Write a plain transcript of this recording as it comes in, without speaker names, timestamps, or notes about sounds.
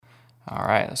All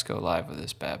right, let's go live with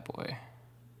this bad boy.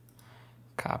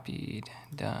 Copied,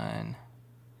 done.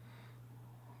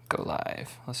 Go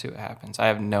live. Let's see what happens. I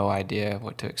have no idea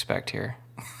what to expect here.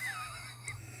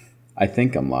 I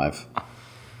think I'm live.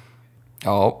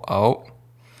 Oh.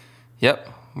 Yep,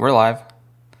 we're live.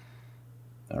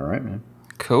 All right, man.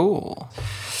 Cool.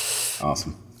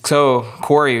 Awesome. So,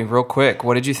 Corey, real quick,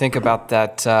 what did you think about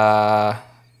that?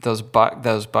 Those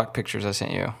buck pictures I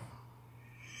sent you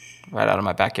right out of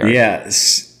my backyard? Yeah,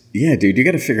 dude. You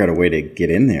got to figure out a way to get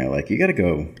in there. Like, you got to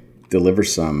go deliver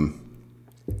some.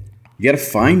 You got to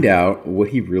find out what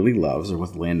he really loves or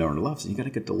what the landowner loves, and you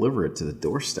got to go deliver it to the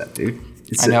doorstep, dude.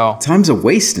 I know. Time's a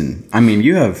wasting. I mean,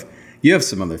 you have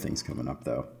some other things coming up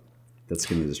though. That's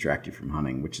going to distract you from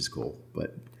hunting, which is cool.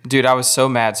 But dude, I was so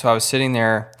mad. So I was sitting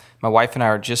there. My wife and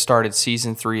I just started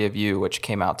season 3 of You, which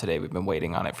came out today. We've been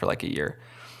waiting on it for like a year.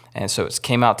 And so it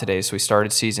came out today. So we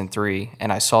started season 3,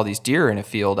 and I saw these deer in a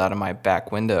field out of my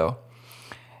back window,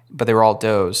 but they were all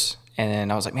does.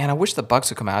 And I was like, man, I wish the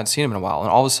bucks would come out. I hadn't seen them in a while. And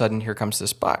all of a sudden, here comes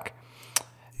this buck.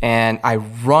 And I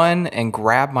run and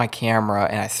grab my camera,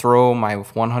 and I throw my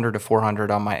 100 to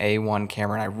 400 on my A1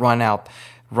 camera, and I run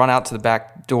out to the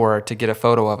back door to get a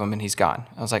photo of him, and he's gone.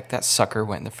 I was like, that sucker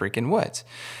went in the freaking woods.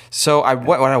 So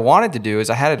what I wanted to do is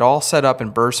I had it all set up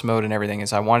in burst mode and everything,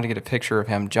 is I wanted to get a picture of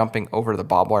him jumping over the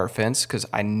barbed wire fence because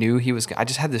I knew I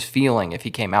just had this feeling if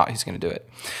he came out, he's going to do it.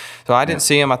 So I didn't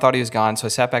see him. I thought he was gone. So I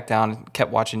sat back down and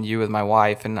kept watching You with my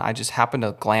wife, and I just happened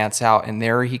to glance out, and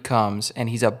there he comes, and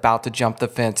he's about to jump the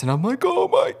fence, and I'm like, oh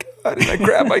my God. And I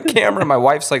grab my camera, and my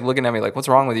wife's like looking at me like, what's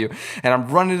wrong with you? And I'm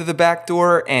running to the back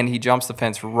door, and he jumps the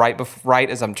fence right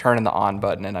as I'm turning the on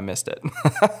button, and I missed it.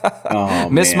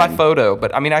 Missed my photo.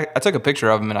 But I mean, I took a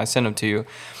picture of him, and I sent him to you.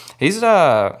 He's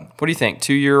what do you think?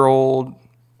 2-year-old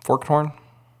forked horn?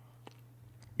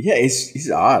 Yeah, he's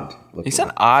odd looking. He's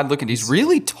an odd looking. He's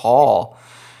really tall.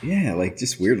 Yeah, like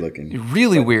just weird looking.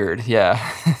 Really weird.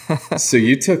 Yeah. So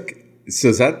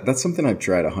that's something I've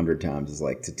tried 100 times, is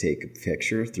like to take a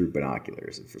picture through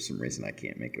binoculars, and for some reason I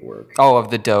can't make it work. Oh,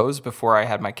 of the does before I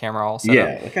had my camera all set up?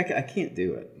 Yeah, like I can't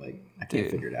do it. Like I can't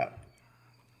figure it out.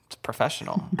 It's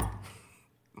professional.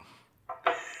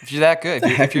 If you're that good,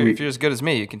 if you're as good as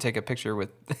me, you can take a picture with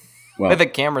a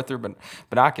camera through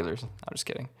binoculars. I'm just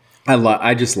kidding.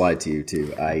 I just lied to you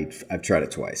too. I've tried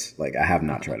it twice. Like I have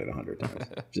not tried it 100 times,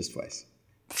 just twice.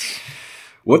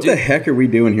 What the heck are we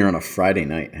doing here on a Friday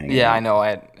night? I know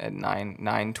at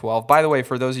 9:12. By the way,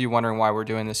 for those of you wondering why we're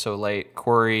doing this so late,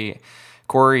 Corey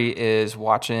is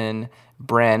watching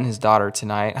Bren, his daughter,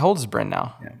 tonight. How old is Bren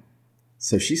now? Yeah.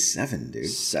 So she's 7, dude.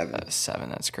 7. 7.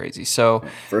 That's crazy. So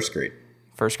first grade.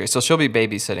 So she'll be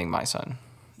babysitting my son,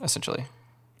 essentially.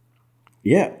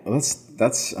 Yeah,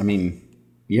 that's. I mean,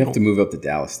 you have to move up to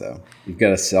Dallas though. You've got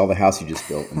to sell the house you just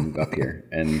built and move up here,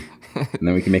 and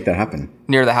then we can make that happen.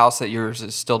 Near the house that yours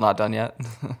is still not done yet.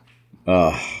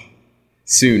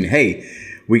 Soon. Hey,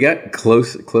 we got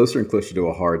closer and closer to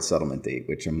a hard settlement date,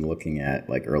 which I'm looking at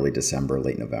like early December,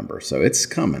 late November. So it's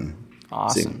coming.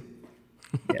 Awesome. Soon.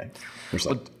 Yeah.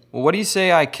 Well, what do you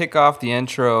say I kick off the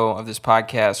intro of this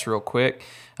podcast real quick?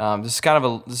 This is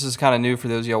kind of new for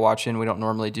those of y'all watching. We don't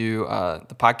normally do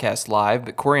the podcast live,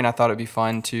 but Corey and I thought it'd be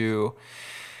fun to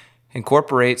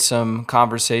incorporate some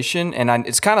conversation. And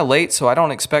it's kind of late, so I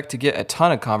don't expect to get a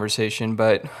ton of conversation,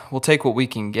 but we'll take what we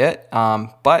can get.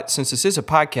 But since this is a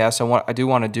podcast, I do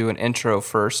want to do an intro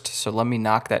first. So let me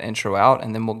knock that intro out,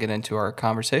 and then we'll get into our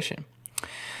conversation.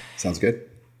 Sounds good.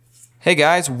 Hey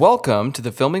guys, welcome to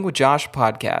the Filming with Josh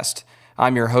podcast.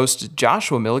 I'm your host,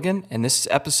 Joshua Milligan, and this is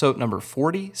episode number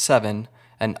 47,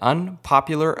 an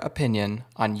unpopular opinion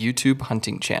on YouTube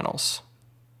hunting channels.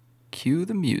 Cue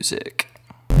the music.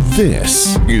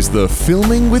 This is the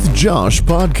Filming with Josh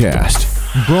podcast,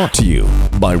 brought to you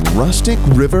by Rustic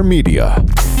River Media.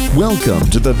 Welcome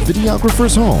to the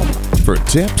videographer's home for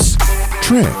tips,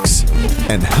 tricks,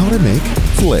 and how to make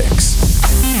flicks.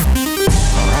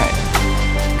 All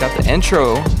right, got the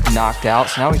intro knocked out,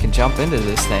 so now we can jump into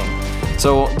this thing.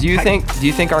 So, do you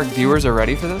think our viewers are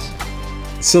ready for this?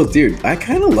 So, dude, I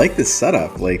kind of like this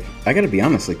setup. Like, I got to be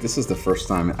honest. Like, this is the first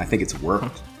time I think it's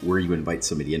worked where you invite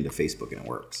somebody into Facebook and it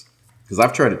works. Because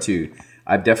I've tried it too.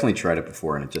 I've definitely tried it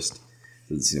before and it just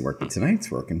doesn't seem to work. But tonight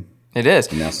it's working. It is.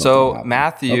 So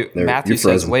Matthew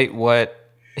says, "Wait,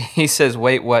 what?" He says,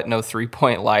 "Wait, what? No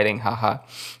 3-point lighting, haha."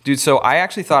 Dude, so I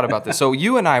actually thought about this. So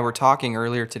you and I were talking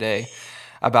earlier today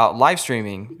about live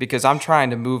streaming because I'm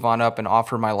trying to move on up and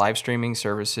offer my live streaming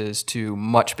services to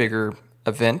much bigger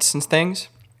events and things.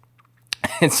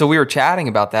 And so we were chatting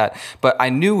about that, but I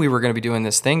knew we were going to be doing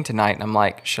this thing tonight. And I'm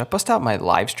like, should I bust out my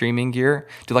live streaming gear?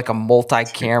 Do like a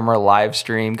multi-camera live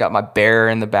stream, got my bear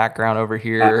in the background over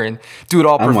here and do it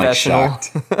all professional. I'm like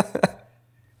shocked.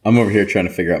 I'm over here trying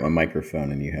to figure out my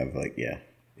microphone and you have like, yeah.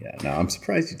 No, I'm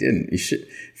surprised you didn't. You should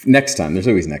next time. There's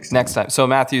always next time. Next time. So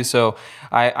Matthew,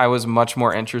 I was much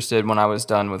more interested when I was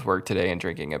done with work today in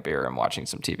drinking a beer and watching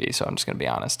some TV. So I'm just going to be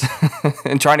honest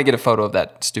and trying to get a photo of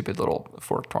that stupid little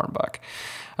fork-torn buck.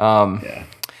 Yeah.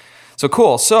 So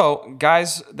cool. So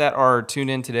guys that are tuned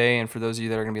in today, and for those of you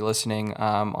that are going to be listening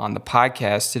on the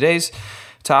podcast, today's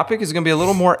topic is going to be a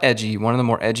little more edgy, one of the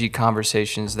more edgy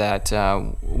conversations that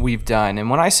we've done.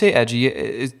 And when I say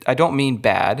edgy, I don't mean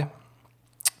bad.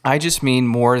 I just mean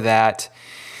more that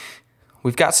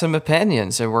we've got some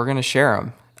opinions and we're going to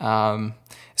share them.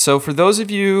 So for those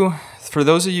of you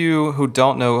who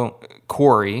don't know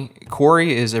Corey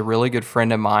is a really good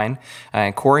friend of mine.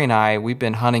 And Corey and I, we've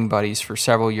been hunting buddies for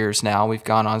several years now. We've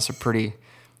gone on some pretty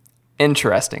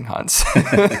interesting hunts,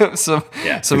 some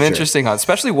interesting hunts,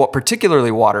 especially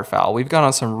particularly waterfowl. We've gone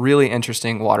on some really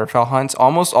interesting waterfowl hunts.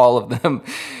 Almost all of them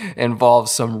involve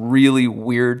some really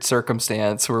weird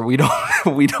circumstance where we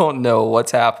don't know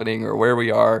what's happening or where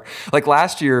we are. Like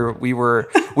last year, we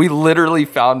literally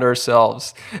found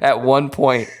ourselves at one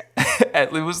point.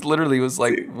 It was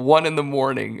like 1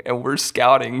 a.m. and we're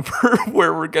scouting for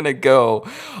where we're gonna go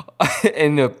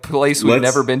in a place we've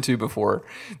never been to before.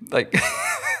 Like.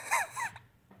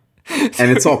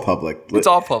 And it's all public. It's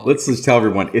all public. Let's just tell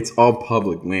everyone it's all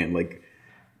public land. Like,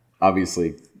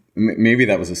 obviously, maybe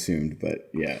that was assumed, but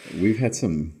yeah, we have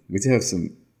some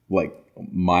like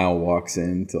mile walks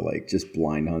into like just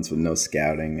blind hunts with no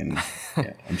scouting, and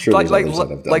yeah, I'm sure there's others that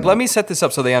have done that. Let me set this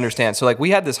up so they understand. So like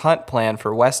we had this hunt plan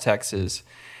for West Texas,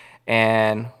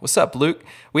 and what's up, Luke?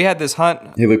 We had this hunt.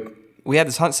 Hey, Luke. We had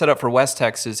this hunt set up for West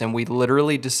Texas, and we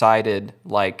literally decided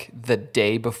like the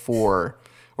day before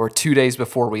or 2 days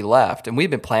before we left, and we've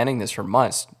been planning this for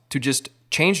months, to just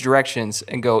change directions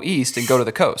and go east and go to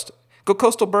the coast. Go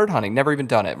coastal bird hunting. Never even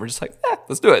done it. We're just like,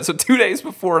 let's do it. So 2 days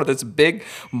before this big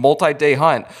multi-day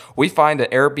hunt, we find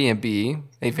an Airbnb,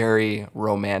 a very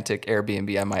romantic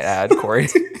Airbnb, I might add, Corey.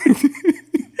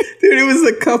 Dude, it was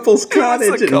the couple's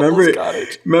cottage.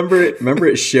 Remember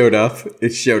it showed up. It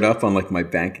showed up on like my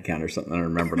bank account or something. I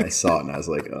remember, and I saw it, and I was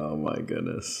like, "Oh my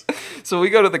goodness!" So we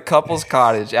go to the couple's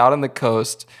cottage out on the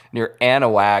coast near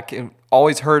Anahuac, and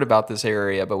always heard about this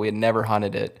area, but we had never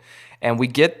hunted it. And we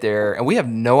get there, and we have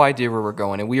no idea where we're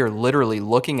going, and we are literally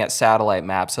looking at satellite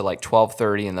maps at like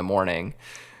 12:30 in the morning.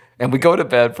 And we go to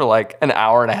bed for like an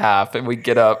hour and a half, and we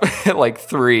get up at like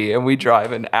 3, and we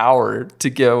drive an hour to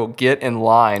go get in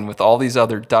line with all these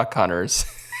other duck hunters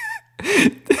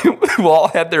who all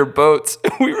had their boats.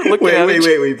 We were looking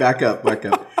Wait, back up.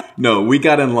 No, we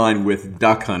got in line with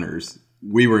duck hunters.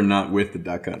 We were not with the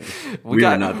duck hunters. We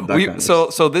were not the duck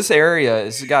hunters. So this area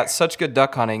has got such good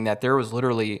duck hunting that there was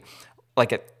literally,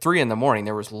 like at 3 a.m,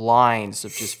 there was lines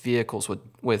of just vehicles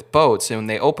with boats, and when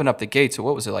they open up the gates, so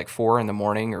what was it, like 4 a.m.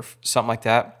 or something like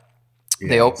that?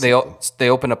 Yeah, they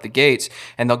open up the gates,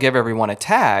 and they'll give everyone a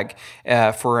tag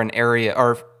for an area,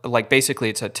 or like basically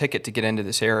it's a ticket to get into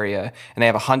this area, and they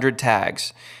have 100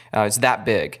 tags. It's that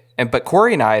big. But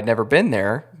Corey and I had never been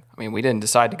there. I mean, we didn't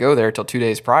decide to go there till 2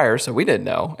 days prior, so we didn't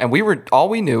know. And all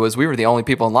we knew was we were the only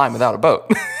people in line without a boat.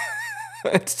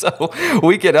 And so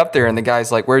we get up there, and the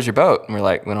guy's like, "Where's your boat?" And we're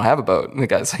like, "We don't have a boat." And the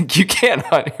guy's like, "You can't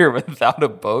hunt here without a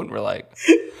boat." And we're like,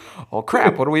 "Oh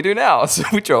crap, what do we do now?" So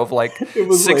we drove like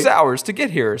 6 hours to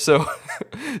get here. So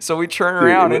we turn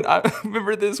around, and I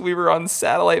remember this. We were on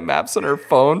satellite maps on our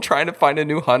phone trying to find a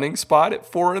new hunting spot at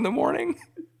 4 a.m.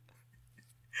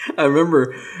 I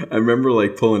remember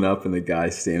like pulling up, and the guy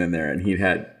standing there, and he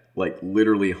had like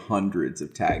literally hundreds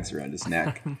of tags around his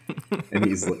neck, and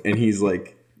he's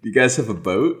like, "You guys have a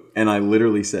boat?" And I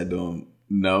literally said to him,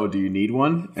 "No, do you need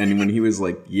one?" And when he was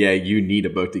like, "Yeah, you need a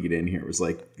boat to get in here," it was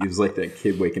like that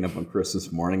kid waking up on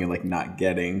Christmas morning and like not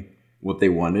getting what they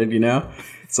wanted, you know?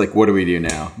 It's like, what do we do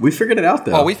now? We figured it out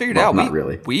though. Oh, we figured it out. Not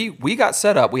really. We got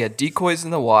set up. We had decoys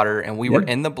in the water, and we were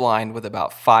in the blind with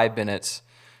about 5 minutes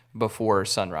before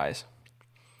sunrise.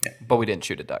 Yeah. But we didn't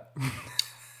shoot a duck.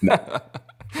 No.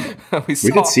 we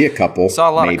did see a couple. Saw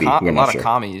a lot maybe. of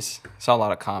commies. Saw a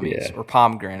lot of commies, or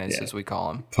pomegranates as we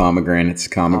call them. Pomegranates,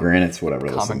 whatever.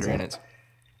 Pomegranates.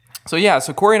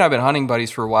 So Corey and I have been hunting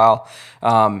buddies for a while,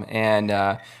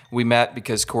 and we met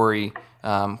because Corey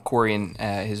and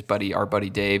our buddy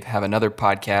Dave, have another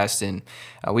podcast, and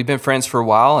we've been friends for a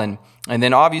while, and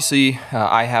then obviously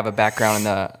I have a background in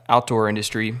the outdoor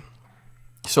industry.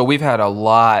 So we've had a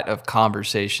lot of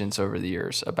conversations over the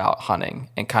years about hunting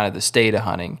and kind of the state of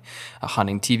hunting,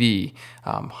 hunting TV,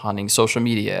 hunting social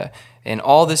media, and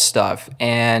all this stuff.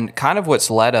 And kind of what's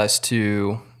led us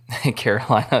to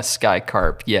Carolina Sky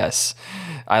Carp. Yes,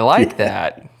 I like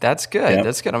that. That's good. Yep.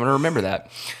 That's good. I'm going to remember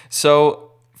that.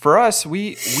 So for us,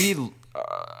 we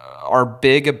are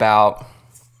big about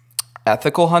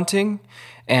ethical hunting,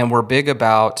 and we're big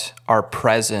about our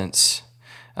presence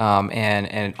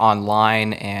and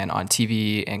online and on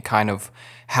TV and kind of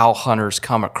how hunters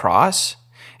come across.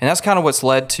 And that's kind of what's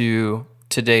led to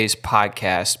today's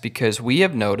podcast, because we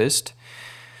have noticed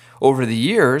over the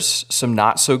years some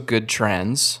not so good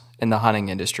trends in the hunting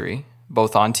industry,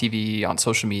 both on TV, on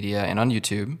social media, and on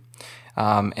YouTube.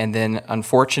 And then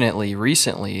unfortunately,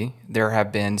 recently, there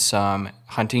have been some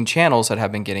hunting channels that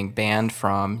have been getting banned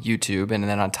from YouTube. And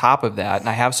then on top of that, and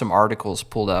I have some articles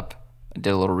pulled up, I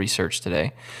did a little research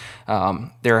today.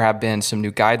 There have been some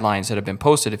new guidelines that have been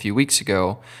posted a few weeks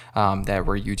ago that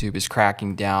where YouTube is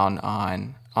cracking down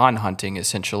on hunting,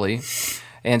 essentially.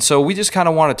 And so we just kind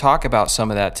of want to talk about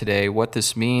some of that today, what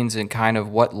this means and kind of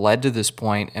what led to this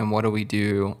point and what do we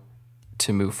do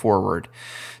to move forward.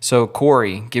 So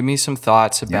Corey, give me some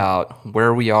thoughts about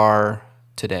where we are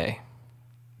today.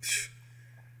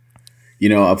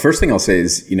 First thing I'll say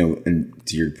is, and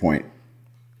to your point,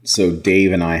 so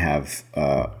Dave and I have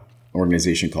an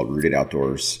organization called Rooted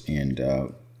Outdoors, and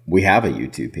we have a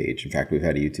YouTube page. In fact, we've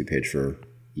had a YouTube page for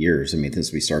years. I mean,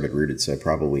 since we started Rooted, so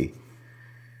probably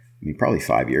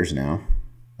 5 years now.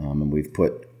 And we've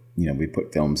put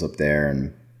films up there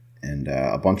and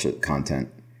a bunch of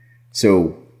content.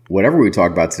 So whatever we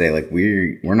talk about today, like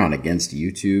we're not against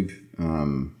YouTube.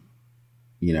 I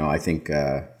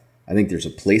think there's a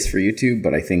place for YouTube,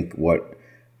 but I think what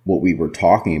we were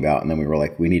talking about, and then we were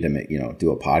like, we need to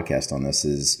do a podcast on this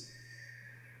is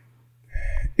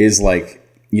like,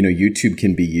 YouTube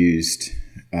can be used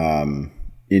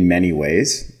in many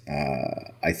ways.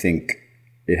 I think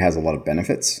it has a lot of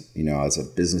benefits, as a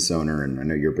business owner, and I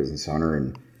know you're a business owner,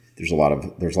 and there's a lot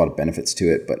of benefits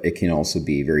to it, but it can also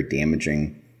be very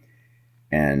damaging,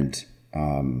 and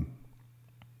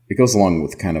it goes along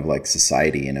with kind of like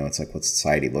society. It's like what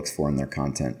society looks for in their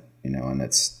content, and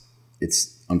it's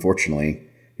unfortunately,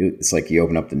 it's like you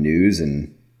open up the news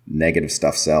and negative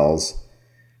stuff sells,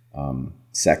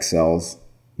 sex sells,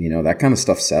 that kind of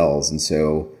stuff sells. And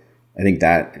so I think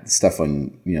that stuff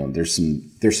on, there's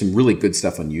some really good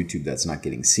stuff on YouTube that's not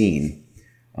getting seen.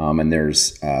 And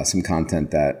there's some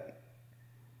content that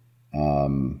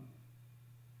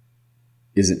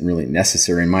isn't really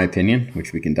necessary in my opinion,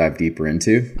 which we can dive deeper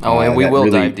into. And we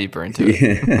will dive deeper into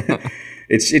it.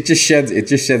 It just sheds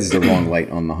the wrong light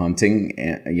on the hunting,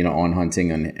 on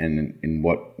hunting and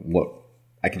what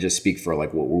I can just speak for,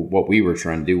 like what we were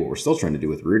trying to do, what we're still trying to do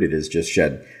with Rooted, is just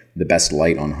shed the best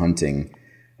light on hunting,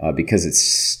 because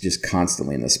it's just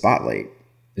constantly in the spotlight.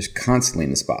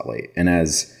 And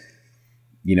as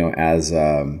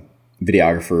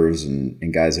videographers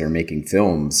and guys that are making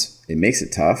films, it makes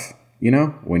it tough,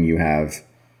 when you have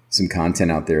some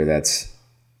content out there that's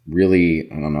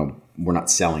really, I don't know, we're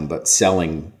not selling, but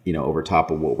selling, over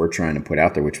top of what we're trying to put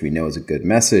out there, which we know is a good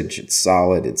message. It's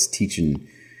solid. It's teaching,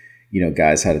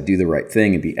 guys how to do the right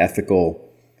thing and be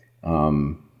ethical.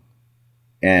 And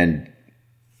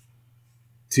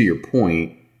to your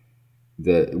point,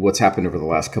 what's happened over the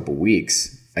last couple of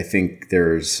weeks, I think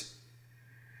there's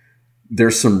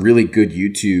some really good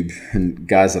YouTube and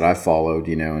guys that I followed,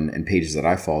 and pages that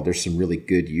I followed. There's some really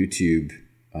good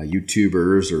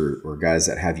YouTubers or guys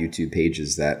that have YouTube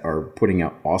pages that are putting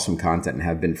out awesome content and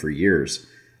have been for years.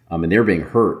 And they're being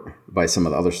hurt by some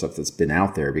of the other stuff that's been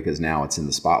out there, because now it's in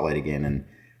the spotlight again, and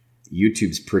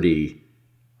YouTube's pretty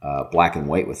black and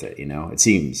white with it. It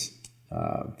seems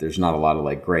there's not a lot of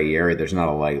like gray area. There's not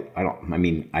a like, I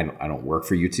don't work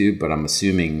for YouTube, but I'm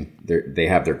assuming they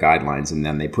have their guidelines, and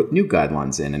then they put new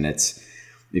guidelines in, and it's,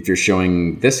 if you're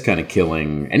showing this kind of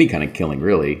killing, any kind of killing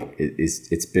really,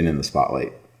 it's been in the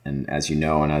spotlight. And as you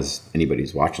know, and as anybody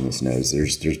who's watching this knows,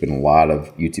 there's been a lot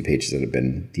of YouTube pages that have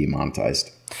been demonetized.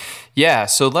 Yeah,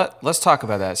 so let's talk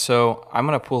about that. So I'm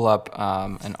going to pull up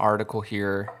an article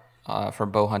here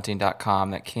from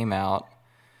bowhunting.com that came out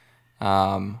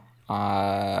on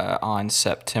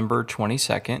September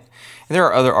 22nd. And there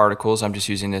are other articles. I'm just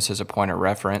using this as a point of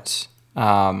reference.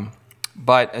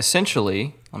 But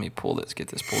essentially, let me get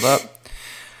this pulled up.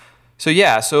 So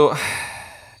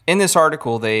in this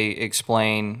article, they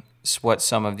explain what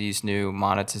some of these new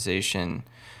monetization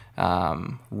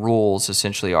rules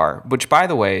essentially are, which, by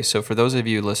the way, so for those of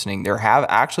you listening, there have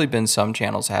actually been some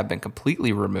channels that have been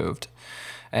completely removed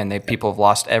and people have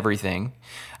lost everything.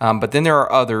 But then there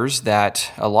are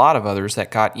a lot of others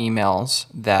that got emails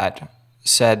that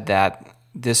said that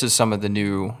these are some of the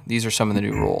new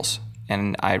rules.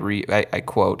 And I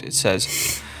quote, it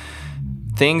says,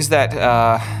 things that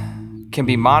can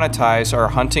be monetized are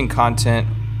hunting content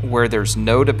where there's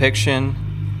no depiction.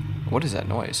 What is that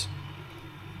noise?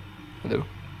 Hello?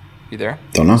 You there?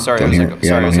 Don't know. Sorry, Don't it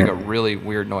hear. was like a really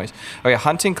weird noise. Okay,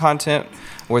 hunting content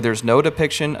where there's no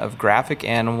depiction of graphic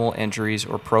animal injuries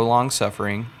or prolonged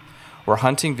suffering, or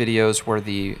hunting videos where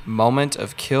the moment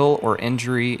of kill or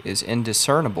injury is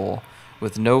indiscernible,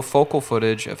 with no focal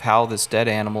footage of how this dead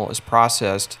animal is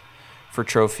processed for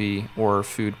trophy or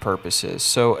food purposes.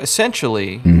 So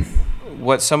essentially,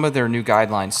 what some of their new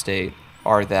guidelines state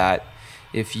are that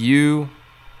if you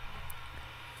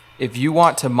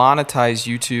want to monetize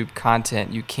YouTube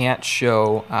content, you can't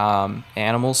show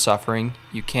animals suffering.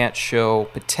 You can't show,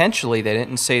 potentially, they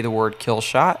didn't say the word kill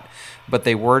shot, but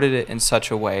they worded it in such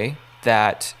a way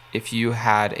that if you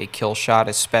had a kill shot,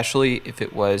 especially if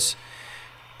it was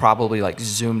probably like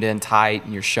zoomed in tight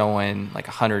and you're showing like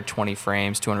 120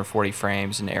 frames, 240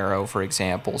 frames, an arrow, for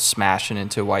example, smashing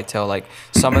into a whitetail, like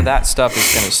some of that stuff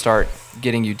is going to start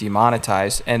getting you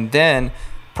demonetized. And then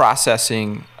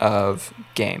processing of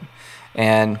game.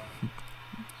 And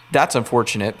that's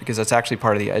unfortunate because that's actually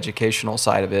part of the educational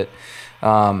side of it.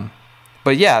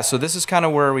 But yeah, so this is kind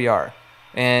of where we are.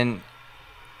 And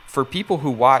for people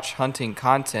who watch hunting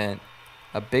content,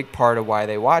 a big part of why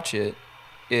they watch it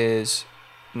is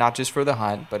not just for the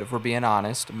hunt, but if we're being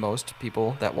honest, most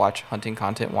people that watch hunting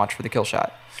content watch for the kill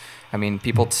shot. I mean,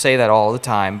 people say that all the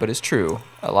time, but it's true.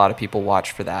 A lot of people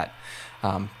watch for that.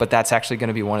 But that's actually going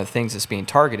to be one of the things that's being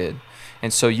targeted.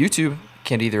 And so YouTube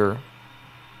can either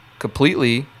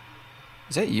completely...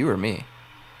 Is that you or me?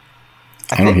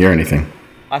 I don't hear anything.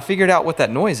 I figured out what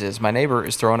that noise is. My neighbor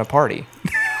is throwing a party.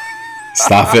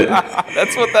 Stop it.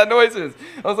 That's what that noise is.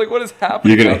 I was like, what is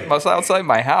happening? Outside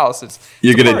my house.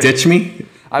 You're going to ditch me?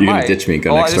 You're going to ditch me and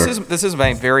go next door? This is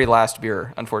my very last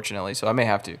beer, unfortunately, so I may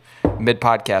have to,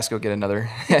 mid-podcast, go get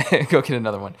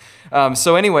another one.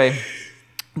 So anyway,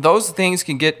 those things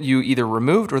can get you either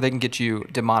removed or they can get you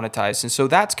demonetized. And so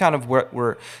that's kind of what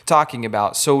we're talking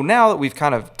about. So now that we've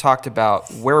kind of talked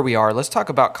about where we are, let's talk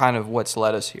about kind of what's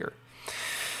led us here.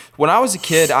 When I was a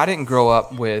kid, I didn't grow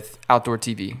up with outdoor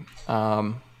TV.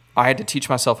 I had to teach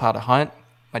myself how to hunt.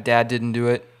 My dad didn't do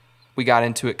it. We got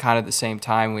into it kind of the same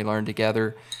time. We learned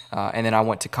together. And then I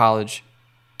went to college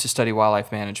to study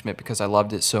wildlife management because I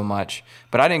loved it so much.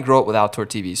 But I didn't grow up with outdoor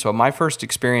TV. So my first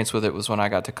experience with it was when I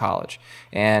got to college.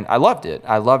 And I loved it.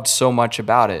 I loved so much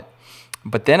about it.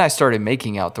 But then I started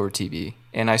making outdoor TV.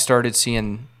 And I started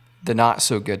seeing the not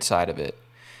so good side of it.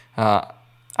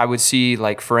 I would see,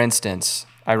 like, for instance,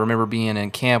 I remember being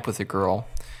in camp with a girl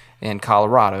in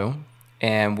Colorado,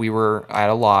 and we were at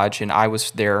a lodge, and I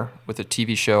was there with a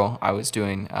TV show I was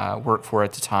doing work for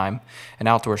at the time, an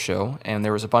outdoor show, and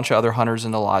there was a bunch of other hunters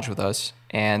in the lodge with us,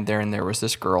 and there was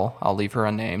this girl, I'll leave her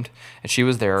unnamed, and she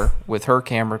was there with her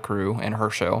camera crew and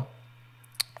her show.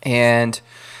 And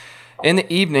in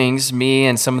the evenings, me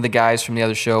and some of the guys from the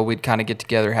other show, we'd kind of get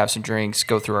together, have some drinks,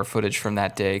 go through our footage from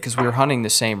that day, because we were hunting the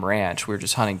same ranch. We were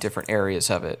just hunting different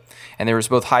areas of it. And there was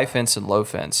both high fence and low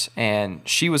fence. And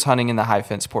she was hunting in the high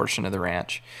fence portion of the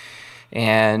ranch.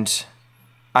 And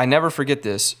I never forget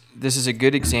this. This is a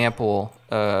good example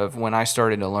of when I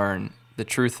started to learn the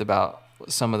truth about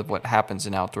some of what happens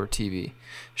in outdoor TV.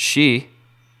 She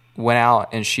went out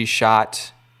and she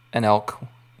shot an elk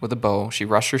with a bow. She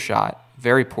rushed her shot.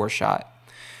 Very poor shot.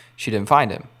 She didn't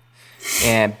find him.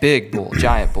 And big bull,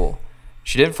 giant bull.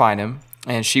 She didn't find him.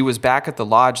 And she was back at the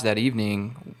lodge that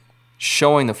evening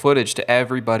showing the footage to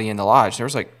everybody in the lodge. There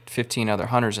was like 15 other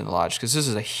hunters in the lodge because this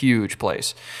is a huge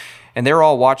place. And they're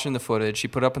all watching the footage. She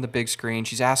put up on the big screen.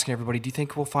 She's asking everybody, do you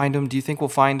think we'll find him? Do you think we'll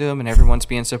find him? And everyone's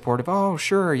being supportive. Oh,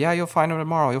 sure. Yeah, you'll find him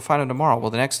tomorrow. You'll find him tomorrow.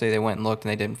 Well, the next day they went and looked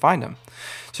and they didn't find him.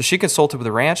 So she consulted with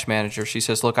the ranch manager. She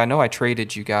says, look, I know I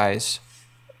traded you guys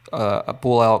a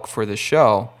bull elk for the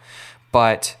show,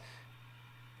 but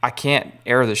I can't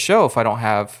air the show if I don't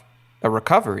have a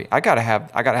recovery. I gotta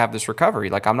have this recovery.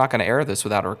 Like, I'm not gonna air this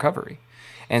without a recovery.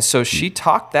 And so she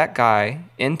talked that guy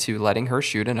into letting her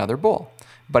shoot another bull,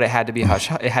 but it had to be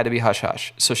hush. It had to be hush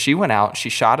hush. So she went out, she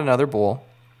shot another bull,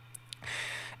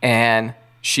 and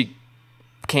she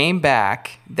came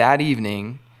back that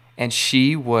evening, and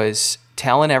she was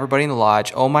telling everybody in the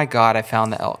lodge, "Oh my God, I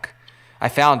found the elk. I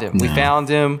found him. We found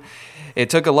him. It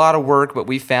took a lot of work, but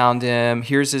we found him.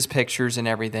 Here's his pictures and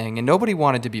everything." And nobody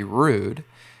wanted to be rude,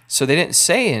 so they didn't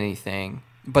say anything.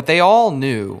 But they all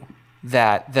knew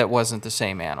that that wasn't the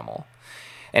same animal.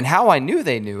 And how I knew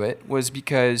they knew it was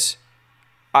because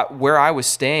where I was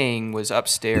staying was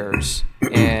upstairs,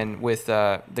 and with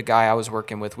the guy I was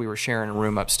working with, we were sharing a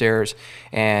room upstairs,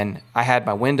 and I had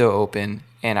my window open,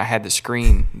 and I had the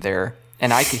screen there,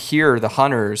 and I could hear the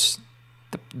hunters,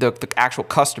 the actual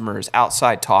customers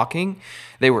outside talking.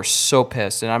 They were so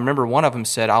pissed, and I remember one of them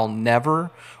said, "I'll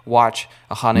never watch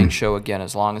a hunting show again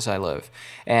as long as I live."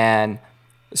 And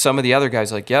some of the other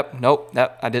guys like, "Yep, nope,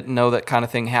 that I didn't know that kind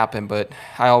of thing happened, but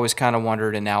I always kind of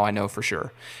wondered, and now I know for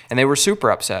sure." And they were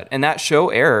super upset. And that show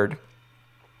aired,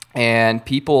 and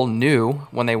people knew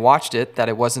when they watched it that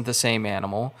it wasn't the same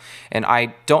animal. And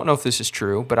I don't know if this is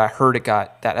true, but I heard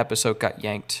that episode got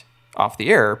yanked off the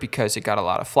air because it got a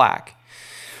lot of flack.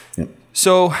 Yep.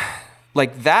 So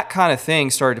like that kind of thing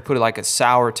started to put like a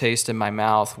sour taste in my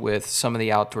mouth with some of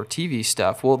the outdoor TV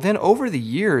stuff. Well, then over the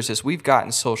years, as we've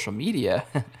gotten social media,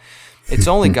 it's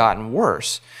only gotten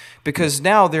worse, because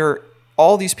now there are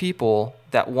all these people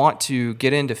that want to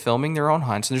get into filming their own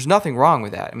hunts. And there's nothing wrong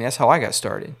with that. I mean, that's how I got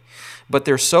started. But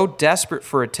they're so desperate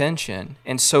for attention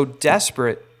and so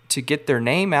desperate to get their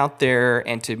name out there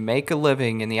and to make a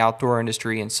living in the outdoor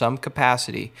industry in some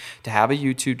capacity, to have a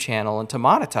YouTube channel and to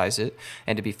monetize it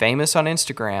and to be famous on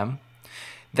Instagram,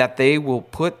 that they will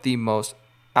put the most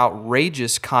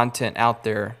outrageous content out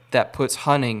there that puts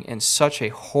hunting in such a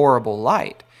horrible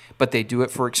light, but they do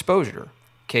it for exposure.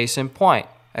 Case in point,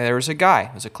 there was a guy,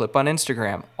 it was a clip on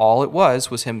Instagram. All it was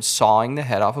him sawing the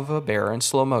head off of a bear in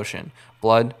slow motion,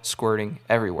 blood squirting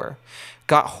everywhere.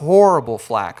 Got horrible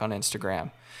flack on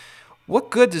Instagram. What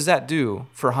good does that do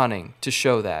for hunting to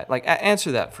show that? Like,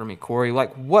 answer that for me, Corey.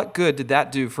 Like, what good did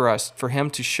that do for us, for him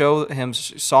to show him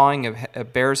sawing a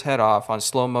bear's head off on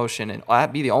slow motion and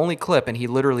that be the only clip, and he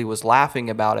literally was laughing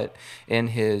about it in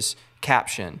his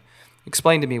caption?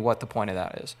 Explain to me what the point of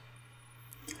that is.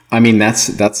 I mean, that's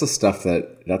the stuff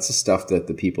that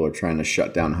the people are trying to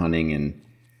shut down hunting and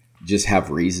just have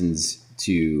reasons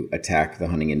to attack the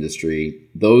hunting industry.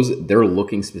 They're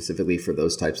looking specifically for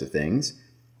those types of things.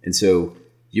 And so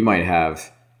you might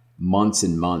have months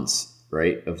and months,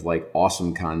 right, of like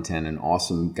awesome content and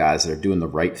awesome guys that are doing the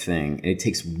right thing. And it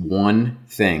takes one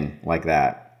thing like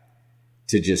that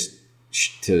to just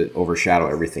to overshadow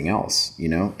everything else. You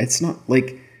know, it's not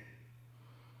like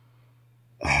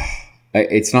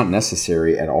it's not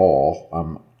necessary at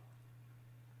all.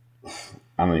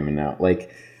 I don't even know.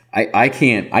 Like I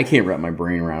can't wrap my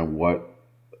brain around what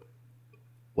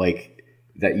like.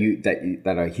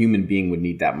 That a human being would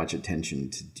need that much attention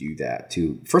to do that,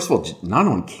 to first of all, not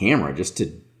on camera, just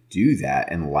to do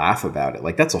that and laugh about it.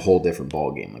 Like, that's a whole different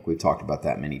ballgame. Like, we've talked about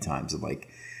that many times, of like,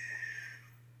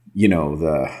 you know,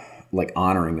 the like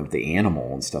honoring of the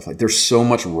animal and stuff. Like, there's so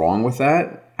much wrong with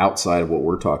that outside of what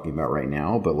we're talking about right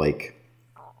now. But like,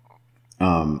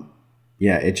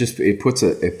 yeah,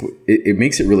 it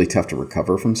makes it really tough to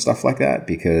recover from stuff like that,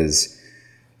 because,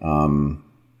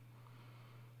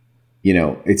 you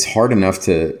know, it's hard enough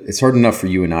for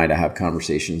you and I to have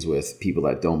conversations with people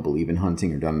that don't believe in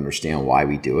hunting or don't understand why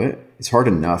we do it. It's hard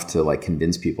enough to like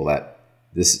convince people that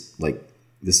this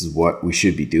is what we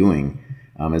should be doing.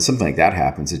 And something like that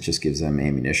happens, it just gives them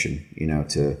ammunition, you know,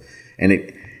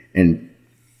 and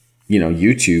you know,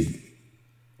 YouTube,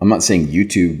 I'm not saying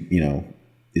YouTube, you know,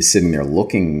 is sitting there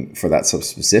looking for that stuff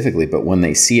specifically, but when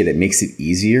they see it, it makes it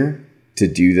easier to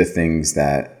do the things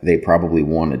that they probably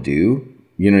want to do.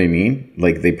 You know what I mean?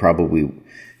 Like, they probably,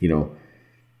 you know,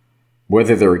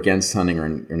 whether they're against hunting or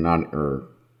not, or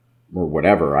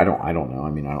whatever. I don't know.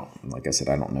 I mean, like I said,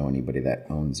 I don't know anybody that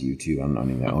owns YouTube. I don't know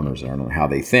any of the owners. I don't know how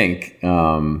they think.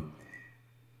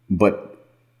 But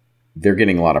they're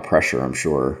getting a lot of pressure, I'm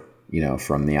sure, you know,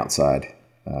 from the outside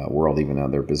world, even though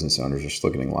they're business owners, are still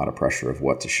getting a lot of pressure of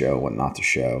what to show, what not to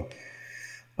show.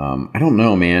 I don't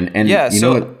know, man. And yeah, you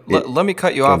so know let me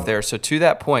cut you off there. So to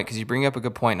that point, because you bring up a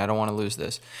good point, and I don't want to lose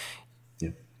this.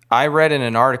 Yeah. I read in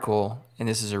an article, and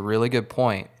this is a really good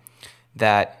point,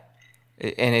 that,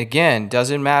 and again,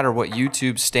 doesn't matter what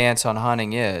YouTube's stance on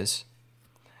hunting is,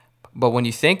 but when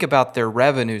you think about their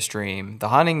revenue stream, the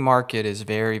hunting market is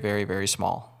very, very, very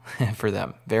small for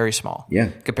them. Very small. Yeah.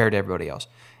 Compared to everybody else.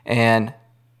 And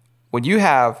when you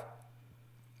have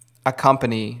a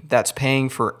company that's paying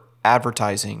for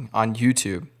advertising on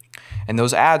YouTube, and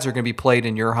those ads are going to be played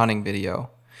in your hunting video,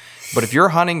 but if your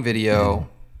hunting video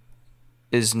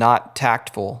is not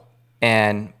tactful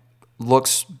and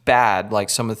looks bad,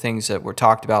 like some of the things that were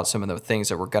talked about, some of the things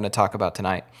that we're going to talk about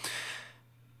tonight,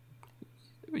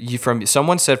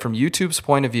 someone said from YouTube's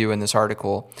point of view in this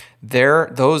article,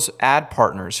 those ad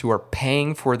partners who are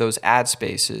paying for those ad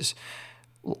spaces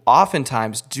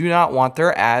oftentimes do not want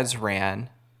their ads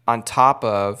ran on top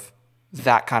of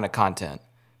that kind of content.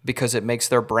 because it makes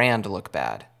their brand look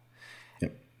bad.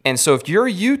 Yep. And so if you're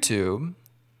YouTube,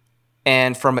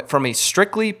 and from a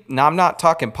strictly, now I'm not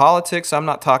talking politics, I'm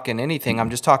not talking anything, I'm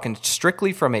just talking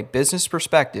strictly from a business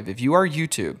perspective. If you are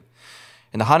YouTube,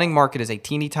 and the hunting market is a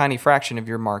teeny tiny fraction of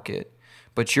your market,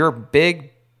 but your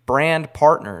big brand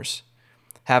partners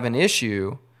have an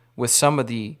issue with some of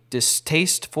the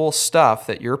distasteful stuff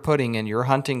that you're putting in your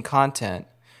hunting content,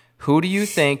 who do you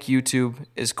think YouTube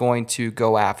is going to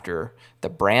go after? The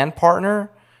brand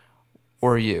partner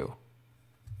or you?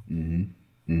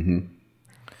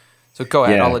 So go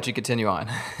ahead. Yeah. I'll let you continue on.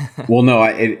 Well, no,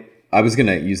 I was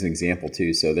gonna use an example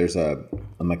too. So there's I'm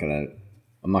not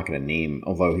gonna name,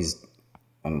 although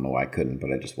I don't know why I couldn't,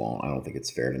 but I just won't. I don't think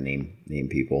it's fair to name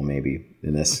people maybe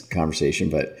in this conversation,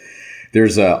 but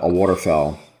there's a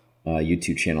waterfowl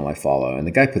YouTube channel I follow, and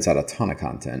the guy puts out a ton of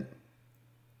content,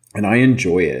 and I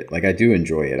enjoy it. Like, I do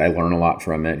enjoy it. I learn a lot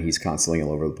from it. He's constantly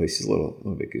all over the place. He's a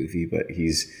little bit goofy, but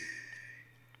he's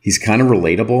kind of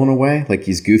relatable in a way. Like,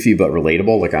 he's goofy but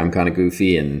relatable. Like, I'm kind of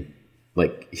goofy, and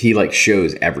like he like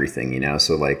shows everything, you know.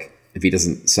 So like, if he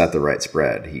doesn't set the right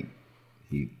spread,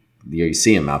 you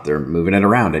see him out there moving it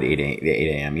around at 8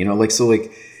 a.m. You know, like, so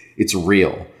like it's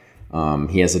real.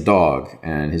 He has a dog,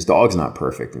 and his dog's not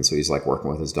perfect, and so he's like working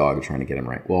with his dog and trying to get him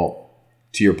right. Well,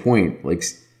 to your point, like,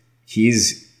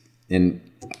 and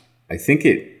I think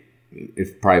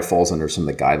it probably falls under some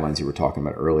of the guidelines you were talking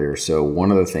about earlier. So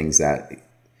one of the things that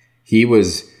he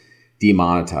was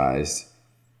demonetized,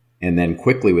 and then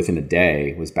quickly within a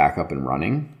day was back up and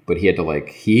running. But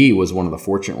he was one of the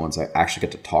fortunate ones that actually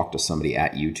got to talk to somebody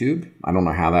at YouTube. I don't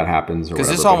know how that happens, or because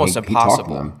whatever, it's almost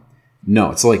impossible.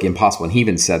 No, it's like impossible. And he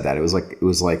even said that it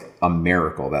was like a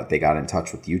miracle that they got in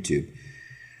touch with YouTube.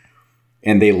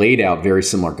 And they laid out very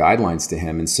similar guidelines to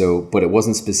him. And so, but it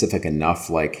wasn't specific enough,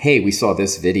 like, hey, we saw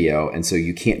this video, and so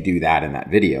you can't do that in that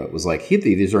video. It was like, hey,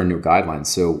 these are new guidelines.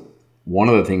 So one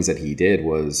of the things that he did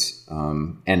was,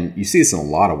 and you see this in a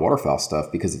lot of waterfowl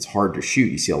stuff because it's hard to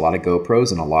shoot. You see a lot of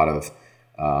GoPros and a lot of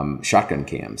shotgun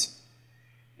cams.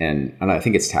 And I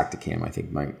think it's Tacticam.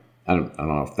 I don't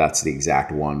know if that's the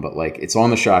exact one, but like, it's on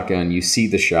the shotgun. You see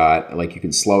the shot, like, you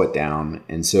can slow it down.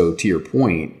 And so, to your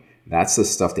point, that's the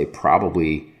stuff they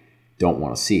probably don't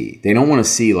want to see. They don't want to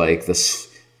see like this,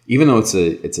 even though it's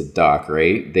a duck,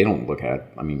 right? They don't look at it.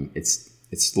 I mean, it's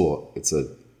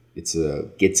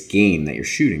game that you're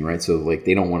shooting, right? So like,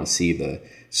 they don't want to see the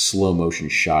slow motion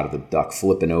shot of the duck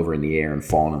flipping over in the air and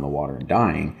falling in the water and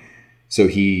dying. So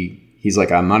he's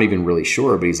like, I'm not even really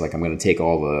sure, but he's like, I'm going to take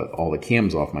all the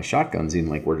cams off my shotguns, and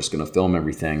like, we're just going to film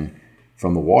everything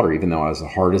from the water, even though as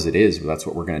hard as it is, but that's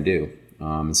what we're going to do.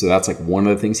 So that's like one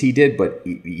of the things he did. But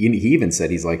he even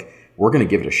said, he's like, we're going to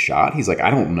give it a shot. He's like,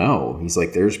 I don't know. He's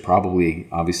like, there's probably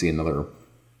obviously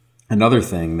another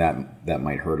thing that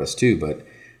might hurt us too, but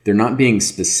they're not being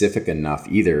specific enough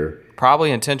either. Probably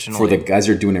intentionally. For the guys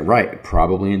who are doing it right.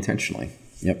 Probably intentionally.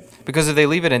 Yep. Because if they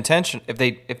leave it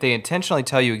if they intentionally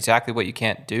tell you exactly what you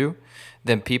can't do,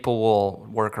 then people will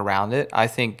work around it. I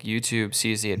think YouTube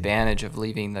sees the advantage of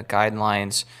leaving the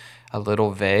guidelines a little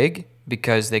vague,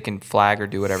 because they can flag or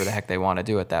do whatever the heck they want to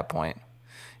do at that point.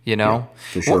 You know? Yeah,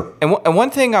 for sure. And one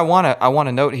thing I want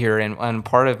to note here, and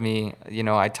part of me, you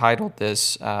know, I titled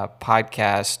this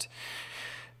podcast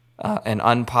an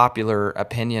unpopular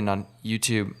opinion on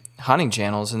YouTube hunting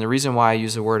channels. And the reason why I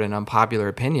use the word an unpopular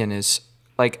opinion is,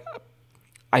 like,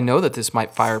 I know that this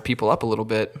might fire people up a little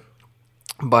bit,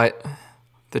 but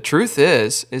the truth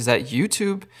is that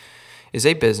YouTube is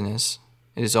a business.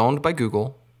 It is owned by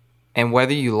Google. And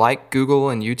whether you like Google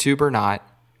and YouTube or not,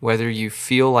 whether you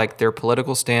feel like their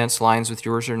political stance lines with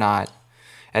yours or not,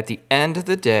 at the end of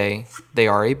the day, they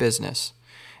are a business.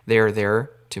 They are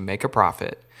there to make a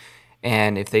profit.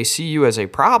 And if they see you as a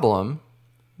problem,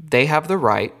 they have the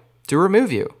right to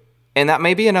remove you. And that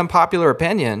may be an unpopular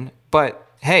opinion, but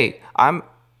hey, I'm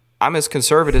as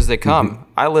conservative as they come.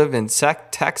 I live in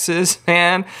Texas,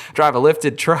 man, drive a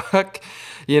lifted truck,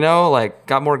 you know, like,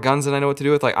 got more guns than I know what to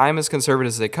do with. Like, I'm as conservative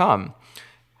as they come.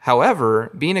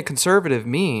 However, being a conservative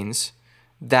means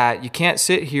that you can't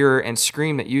sit here and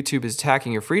scream that YouTube is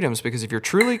attacking your freedoms, because if you're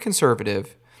truly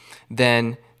conservative,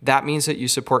 then that means that you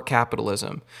support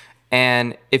capitalism.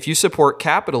 And if you support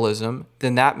capitalism,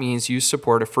 then that means you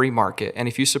support a free market. And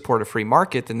if you support a free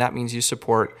market, then that means you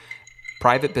support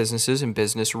private businesses and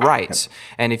business rights.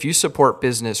 And if you support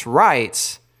business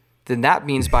rights, then that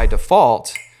means by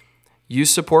default, you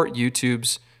support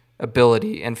YouTube's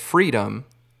ability and freedom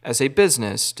as a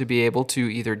business to be able to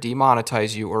either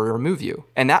demonetize you or remove you.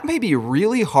 And that may be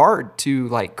really hard to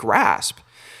like grasp,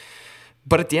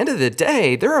 But at the end of the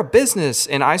day, they're a business,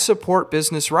 and I support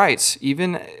business rights.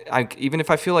 Even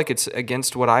if I feel like it's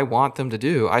against what I want them to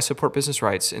do, I support business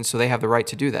rights, and so they have the right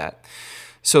to do that.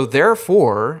 So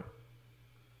therefore,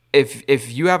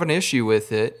 if you have an issue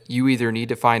with it, you either need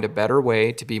to find a better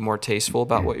way to be more tasteful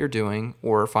about what you're doing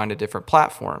or find a different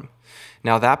platform.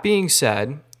 Now, that being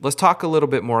said, let's talk a little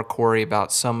bit more, Corey,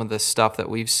 about some of the stuff that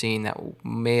we've seen that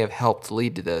may have helped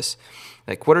lead to this.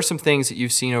 Like, what are some things that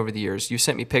you've seen over the years? You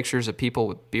sent me pictures of people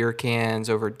with beer cans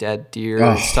over dead deer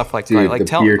and stuff like that. Like,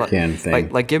 the beer can thing.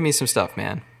 Like, give me some stuff,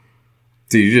 man.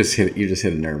 Dude, you just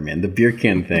hit a nerve, man. The beer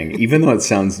can thing, even though it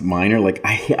sounds minor, like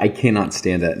I cannot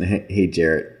stand that. And hey,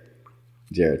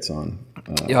 Jarrett's on.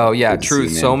 Oh yeah, true.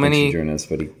 So many, us,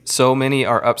 buddy. So many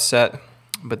are upset,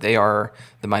 but they are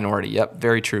the minority. Yep,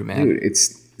 very true, man. Dude,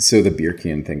 it's so the beer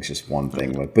can thing's just one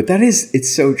thing, but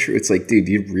it's so true. It's like, dude,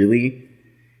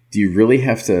 do you really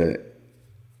have to?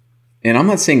 And I'm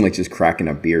not saying like just cracking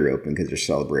a beer open because you're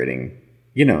celebrating,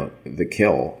 the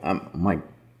kill. I'm like,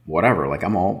 whatever. Like,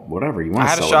 I'm all whatever you want. I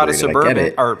had a shot of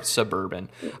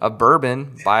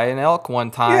bourbon by an elk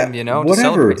one time. Whatever, to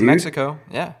celebrate dude. In Mexico.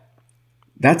 Yeah.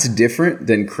 That's different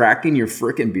than cracking your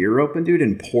frickin' beer open, dude,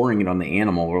 and pouring it on the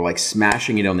animal or like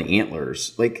smashing it on the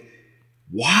antlers. Like,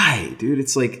 why, dude?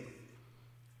 It's like,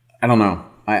 I don't know.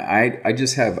 I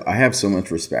have so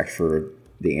much respect for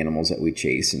the animals that we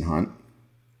chase and hunt.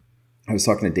 I was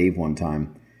talking to Dave one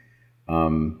time.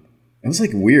 It was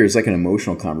like weird. It was like an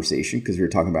emotional conversation because we were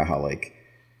talking about how like,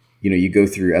 you go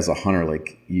through as a hunter,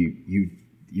 like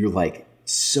you're like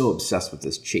so obsessed with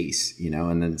this chase,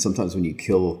 and then sometimes when you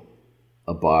kill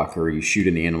a buck or you shoot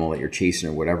an animal that you're chasing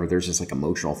or whatever, there's this like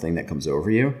emotional thing that comes over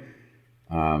you.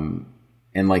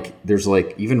 And like, there's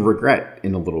like even regret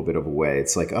in a little bit of a way.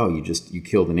 It's like, oh, you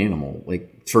killed an animal.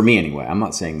 Like, for me anyway, I'm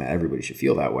not saying that everybody should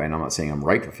feel that way. And I'm not saying I'm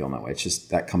right for feeling that way. It's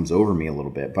just that comes over me a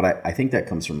little bit. But I think that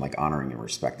comes from like honoring and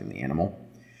respecting the animal.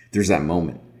 There's that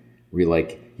moment where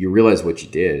you realize what you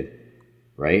did,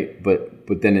 right?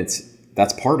 But then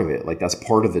that's part of it. Like, that's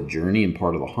part of the journey and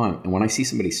part of the hunt. And when I see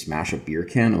somebody smash a beer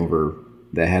can over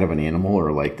the head of an animal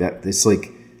or like that, it's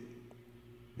like,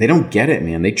 they don't get it,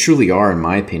 man. They truly are, in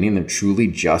my opinion, they're truly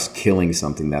just killing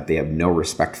something that they have no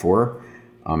respect for.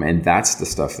 And that's the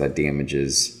stuff that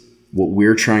damages what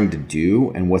we're trying to do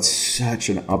and what's such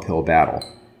an uphill battle.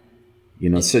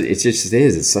 So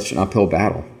it's such an uphill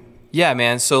battle. Yeah,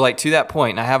 man. So like, to that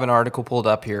point, I have an article pulled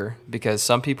up here because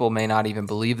some people may not even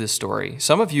believe this story.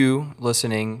 Some of you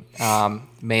listening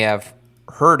may have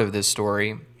heard of this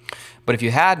story, but if you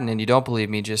hadn't and you don't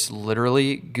believe me, just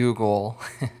literally Google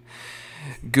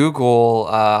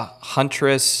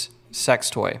huntress sex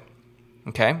toy.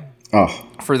 Okay. Oh.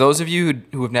 For those of you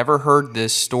who have never heard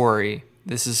this story,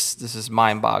 this is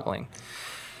mind-boggling.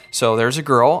 So there's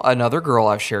another girl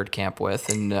I've shared camp with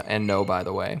and know, by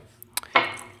the way.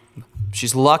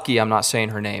 She's lucky I'm not saying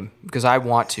her name because I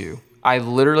want to. I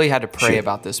literally had to pray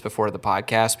about this before the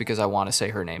podcast because I want to say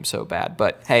her name so bad.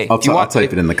 But hey, I'll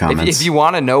type it in the comments. If you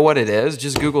want to know what it is,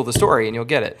 just Google the story and you'll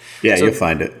get it. Yeah, you'll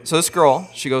find it. So this girl,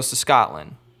 she goes to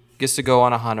Scotland, gets to go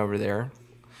on a hunt over there.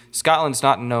 Scotland's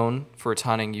not known for its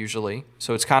hunting usually,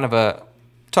 so it's kind of a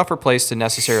tougher place to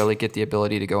necessarily get the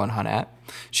ability to go and hunt at.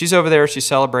 She's over there. She's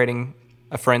celebrating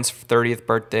a friend's 30th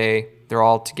birthday. They're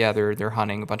all together. They're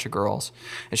hunting, a bunch of girls.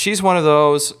 And she's one of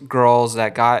those girls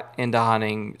that got into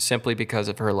hunting simply because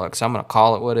of her looks. I'm going to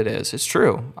call it what it is. It's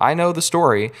true. I know the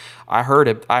story. I heard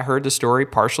it. I heard the story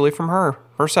partially from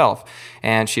herself.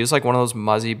 And she was like one of those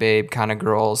muzzy babe kind of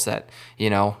girls that,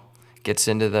 gets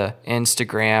into the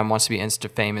Instagram, wants to be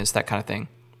Insta famous, that kind of thing.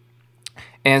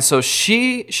 And so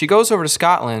she goes over to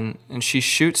Scotland and she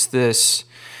shoots this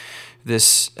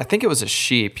I think it was a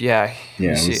sheep. Yeah.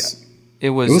 Yeah. It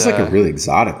was like a really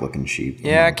exotic looking sheep.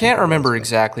 Yeah, I can't remember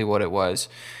exactly what it was.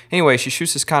 Anyway, she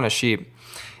shoots this kind of sheep,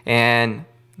 and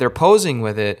they're posing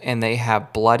with it, and they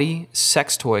have bloody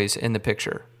sex toys in the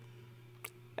picture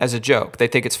as a joke. They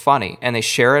think it's funny, and they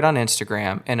share it on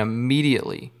Instagram, and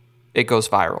immediately it goes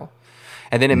viral.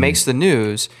 And then it makes the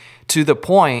news to the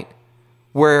point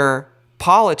where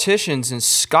politicians in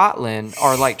Scotland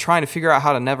are like trying to figure out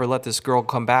how to never let this girl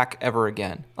come back ever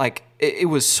again. Like, it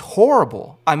was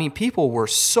horrible. I mean, people were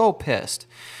so pissed.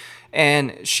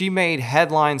 And she made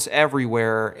headlines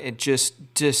everywhere. It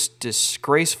just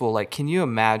disgraceful. Like, can you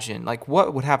imagine? Like,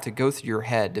 what would have to go through your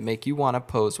head to make you want to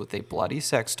pose with a bloody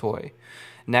sex toy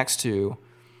next to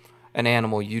an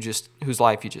animal whose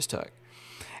life you just took?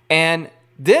 And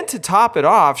then to top it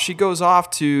off, she goes off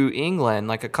to England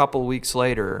like a couple weeks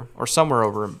later, or somewhere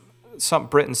over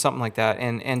Britain, something like that,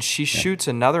 and she shoots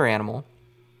another animal,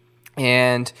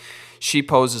 and she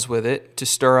poses with it to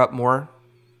stir up more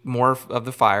more of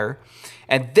the fire.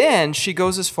 And then she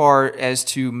goes as far as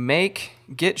to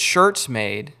get shirts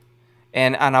made.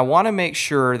 And I want to make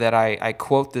sure that I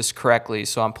quote this correctly.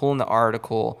 So I'm pulling the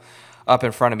article up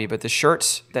in front of me. But the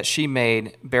shirts that she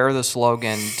made bear the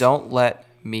slogan, "Don't let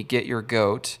me get your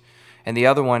goat." And the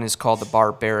other one is called the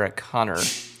Barbaric Hunter.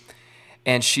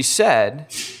 And she said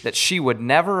that she would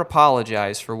never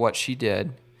apologize for what she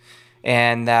did,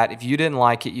 and that if you didn't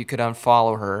like it, you could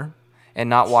unfollow her and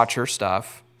not watch her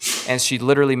stuff. And she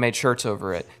literally made shirts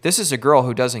over it. This is a girl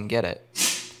who doesn't get it.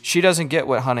 She doesn't get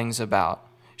what hunting's about.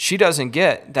 She doesn't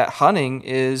get that hunting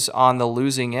is on the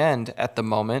losing end at the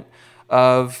moment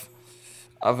of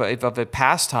a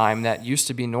pastime that used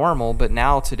to be normal, but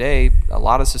now today a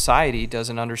lot of society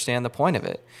doesn't understand the point of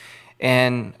it.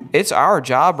 And it's our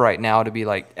job right now to be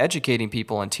like educating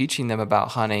people and teaching them about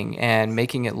hunting and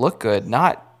making it look good,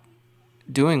 not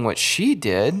doing what she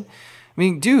did. I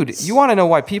mean, dude, you want to know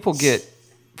why people get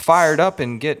fired up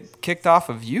and get kicked off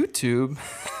of YouTube?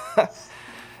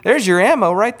 There's your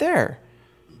ammo right there.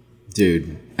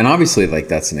 Dude. And obviously, like,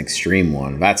 that's an extreme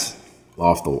one. That's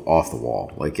off the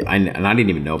wall. Like, I didn't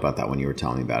even know about that when you were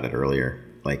telling me about it earlier.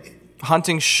 Like,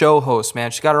 hunting show host, man.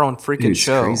 She's got her own freaking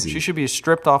show. Crazy. She should be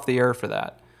stripped off the air for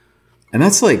that. And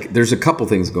that's like, there's a couple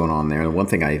things going on there. The one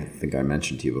thing I think I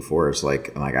mentioned to you before is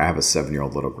like I have a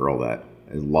 7-year-old little girl that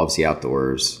loves the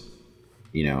outdoors,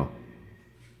 you know.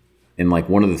 And like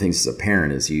one of the things as a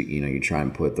parent is you try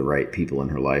and put the right people in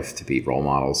her life to be role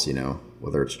models, you know,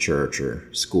 whether it's church or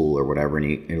school or whatever.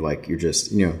 And you're like, you're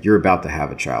just, you know, you're about to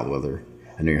have a child, whether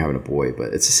I know you're having a boy,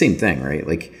 but it's the same thing, right?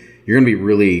 Like you're going to be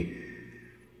really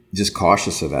just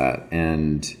cautious of that.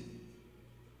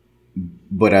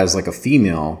 But as like a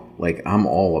female, like I'm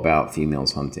all about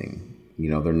females hunting.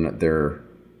 You know,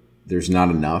 there's not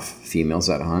enough females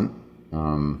that hunt.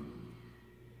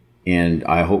 And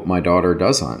I hope my daughter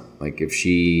does hunt. Like if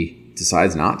she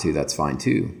decides not to, that's fine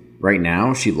too. Right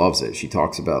now, she loves it. She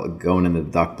talks about going in the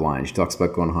duck blind. She talks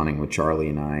about going hunting with Charlie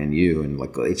and I and you. And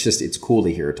like, it's cool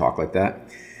to hear her talk like that.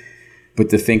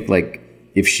 But to think like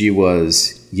if she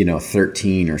was, you know,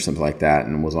 13 or something like that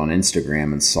and was on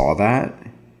Instagram and saw that,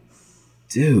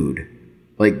 dude,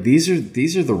 like these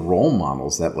are the role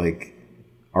models that like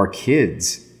our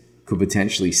kids could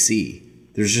potentially see.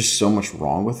 There's just so much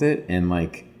wrong with it. And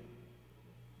like,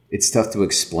 it's tough to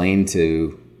explain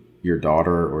to your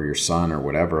daughter or your son or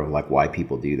whatever, like why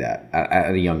people do that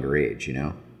at a younger age, you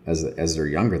know, as they're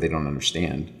younger, they don't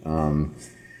understand.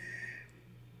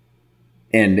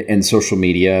 And social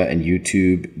media and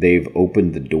YouTube, they've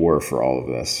opened the door for all of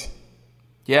this.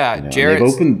 Yeah. You know? Jarrett.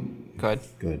 They've opened. Go ahead.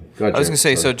 Go ahead. I was going to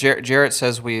say, so Jarrett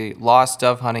says we lost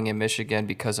dove hunting in Michigan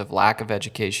because of lack of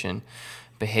education.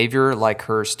 Behavior like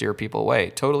her steer people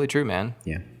away. Totally true, man.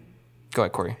 Yeah. Go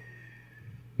ahead, Corey.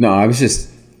 No,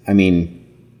 I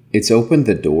mean, it's opened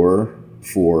the door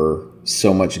for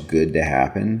so much good to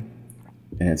happen,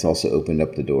 and it's also opened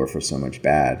up the door for so much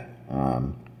bad.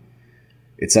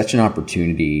 It's such an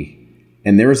opportunity,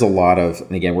 and there's a lot of,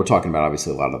 and again, we're talking about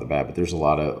obviously a lot of the bad, but there's a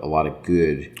lot of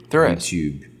good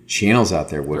YouTube channels out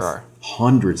there with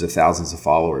hundreds of thousands of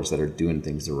followers that are doing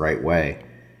things the right way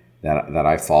that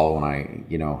I follow and I,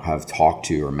 you know, have talked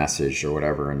to or messaged or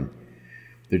whatever, and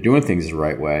they're doing things the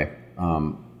right way.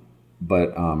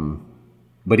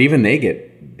 But even they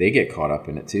get caught up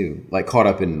in it too, like caught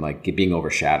up in like being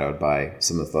overshadowed by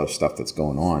some of the stuff that's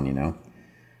going on, you know?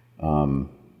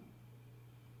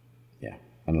 Yeah,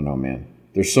 I don't know, man.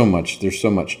 There's so much to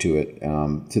it.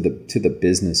 To the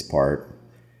business part,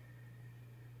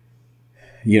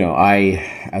 you know,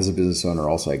 I, as a business owner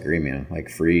also, I agree, man, like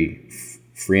free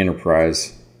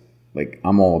enterprise, like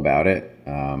I'm all about it.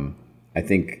 I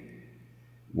think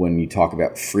when you talk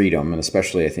about freedom, and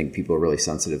especially I think people are really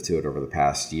sensitive to it over the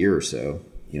past year or so,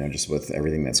 you know, just with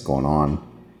everything that's going on,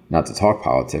 not to talk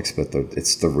politics, but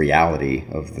it's the reality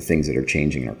of the things that are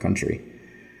changing in our country.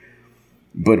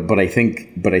 But I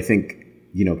think,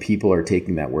 you know, people are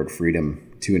taking that word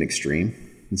freedom to an extreme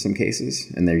in some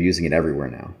cases, and they're using it everywhere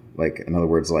now. Like, in other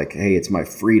words, like, hey, it's my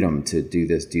freedom to do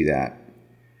this, do that.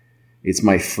 It's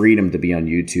my freedom to be on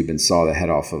YouTube and saw the head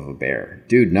off of a bear.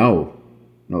 Dude, no,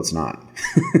 it's not.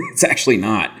 It's actually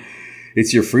not.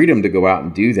 It's your freedom to go out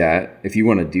and do that. If you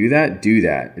want to do that, do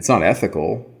that. It's not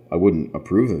ethical. I wouldn't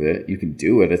approve of it. You can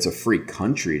do it. It's a free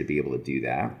country to be able to do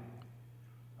that.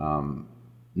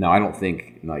 Now, I don't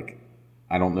think, like,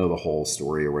 I don't know the whole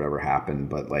story or whatever happened,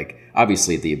 but like,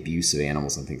 obviously the abuse of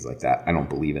animals and things like that, I don't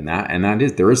believe in that. And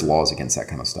there is laws against that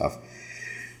kind of stuff.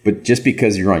 But just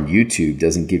because you're on YouTube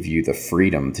doesn't give you the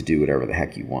freedom to do whatever the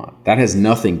heck you want. That has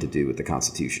nothing to do with the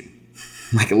Constitution.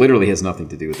 Like it literally has nothing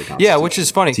to do with the Constitution. Yeah, which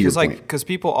is funny because because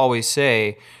people always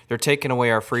say they're taking away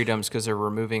our freedoms because they're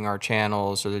removing our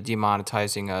channels or they're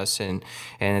demonetizing us, and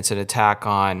it's an attack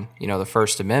on the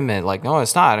First Amendment. Like, no,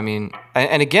 it's not. I mean,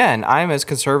 and again, I'm as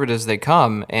conservative as they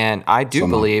come, and I do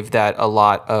believe that a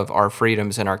lot of our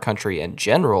freedoms in our country in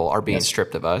general are being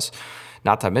stripped of us.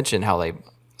 Not to mention how they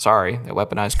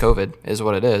weaponized COVID is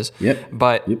what it is. Yep.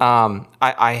 But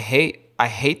I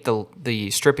hate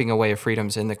the stripping away of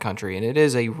freedoms in the country, and it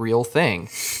is a real thing.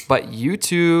 But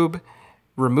YouTube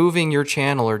removing your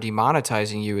channel or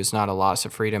demonetizing you is not a loss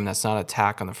of freedom. That's not an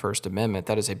attack on the First Amendment.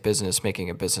 That is a business making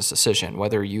a business decision.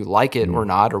 Whether you like it or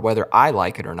not, or whether I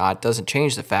like it or not, doesn't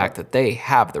change the fact that they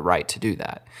have the right to do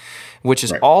that, which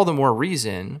is all the more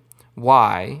reason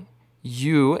why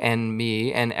you and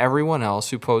me and everyone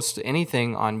else who posts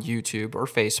anything on YouTube or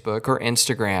Facebook or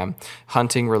Instagram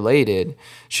hunting related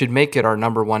should make it our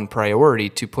number one priority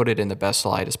to put it in the best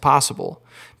light as possible.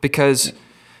 Because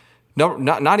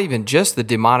not even just the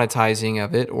demonetizing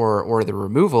of it or the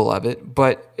removal of it,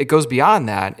 but it goes beyond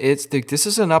that. This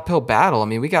is an uphill battle. I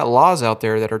mean, we got laws out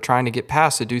there that are trying to get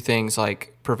passed to do things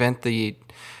like prevent the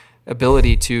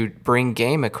ability to bring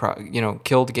game across,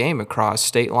 killed game across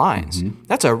state lines.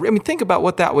 Mm-hmm. Think about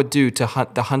what that would do to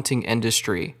the hunting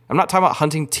industry. I'm not talking about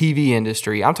hunting TV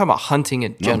industry. I'm talking about hunting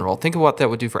in general. Think of what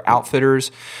that would do for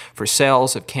outfitters, for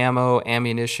sales of camo,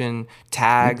 ammunition,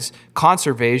 tags,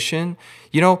 conservation.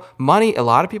 Money. A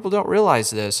lot of people don't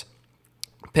realize this.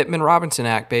 Pittman-Robertson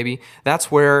Act, baby. That's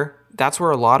where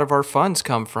a lot of our funds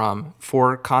come from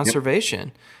for conservation.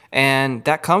 Yep. And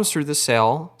that comes through the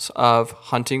sales of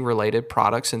hunting-related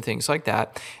products and things like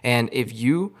that. And if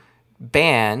you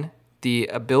ban the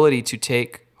ability to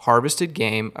take harvested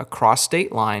game across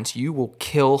state lines, you will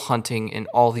kill hunting in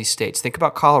all these states. Think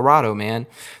about Colorado, man.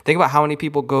 Think about how many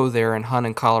people go there and hunt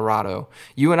in Colorado.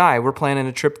 You and I, we're planning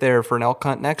a trip there for an elk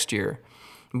hunt next year.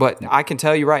 But I can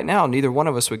tell you right now, neither one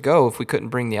of us would go if we couldn't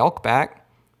bring the elk back.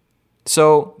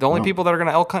 So the only people that are going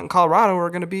to elk hunt in Colorado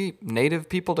are going to be native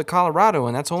people to Colorado,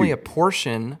 and that's only a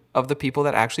portion of the people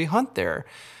that actually hunt there.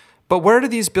 But where do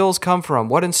these bills come from?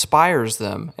 What inspires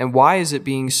them? And why is it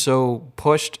being so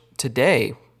pushed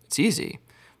today? It's easy.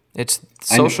 It's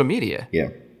social media. Yeah.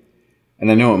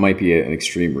 And I know it might be an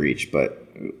extreme reach, but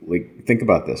think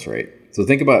about this, right? So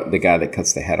think about the guy that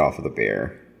cuts the head off of the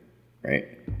bear, right?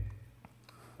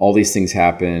 All these things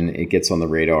happen. It gets on the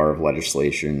radar of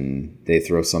legislation. They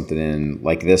throw something in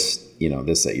like this,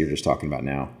 this that you're just talking about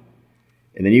now.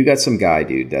 And then you got some guy,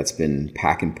 dude, that's been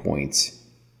packing points,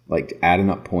 like adding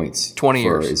up points 20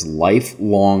 for years. his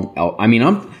lifelong.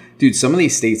 Some of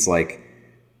these states like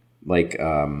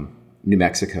New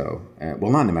Mexico,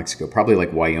 not New Mexico, probably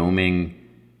like Wyoming,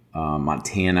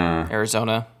 Montana,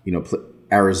 Arizona,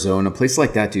 Arizona, places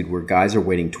like that, dude, where guys are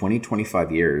waiting 20,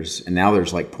 25 years, and now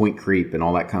there's like point creep and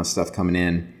all that kind of stuff coming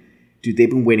in. Dude, they've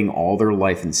been waiting all their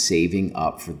life and saving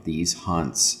up for these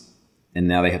hunts, and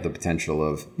now they have the potential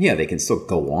of, they can still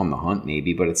go on the hunt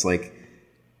maybe, but it's like,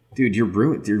 dude, you're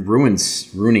ruining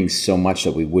so much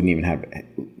that we wouldn't even have,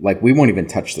 we won't even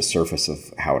touch the surface of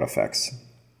how it affects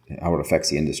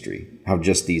the industry, how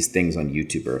just these things on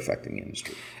YouTube are affecting the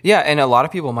industry. Yeah, and a lot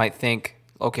of people might think,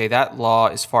 okay, that law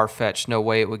is far-fetched. No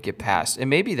way it would get passed. And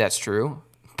maybe that's true.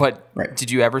 But Did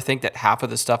you ever think that half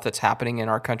of the stuff that's happening in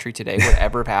our country today would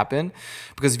ever happen?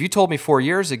 Because if you told me 4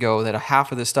 years ago that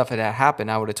half of the stuff had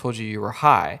happened, I would have told you were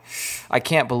high. I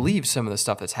can't believe some of the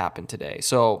stuff that's happened today.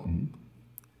 So,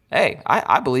 hey,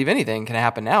 I believe anything can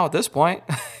happen now at this point.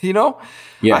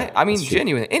 Yeah, I mean,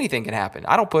 genuinely, anything can happen.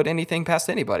 I don't put anything past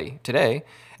anybody today.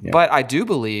 Yeah. But I do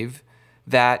believe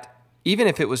that even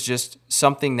if it was just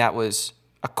something that was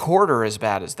a quarter as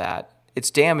bad as that,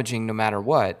 it's damaging no matter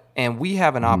what. And we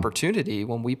have an opportunity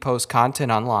when we post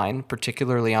content online,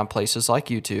 particularly on places like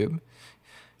YouTube,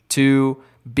 to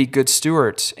be good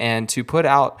stewards and to put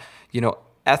out,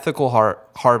 ethical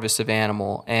harvest of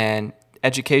animal and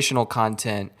educational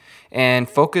content, and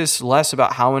focus less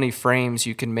about how many frames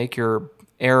you can make your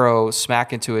arrow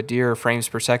smack into a deer, frames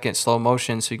per second, slow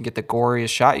motion, so you can get the goriest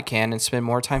shot you can, and spend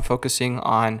more time focusing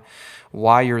on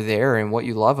why you're there and what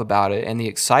you love about it and the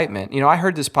excitement. I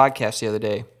heard this podcast the other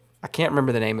day. I can't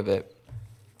remember the name of it.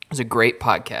 It was a great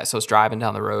podcast. I was driving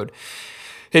down the road.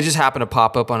 It just happened to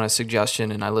pop up on a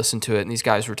suggestion, and I listened to it. And these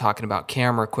guys were talking about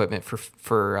camera equipment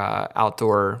for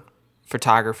outdoor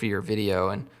photography or video.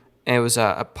 And it was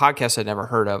a podcast I'd never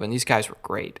heard of. And these guys were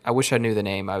great. I wish I knew the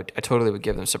name. I totally would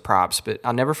give them some props. But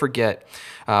I'll never forget.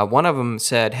 One of them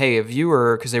said, hey, a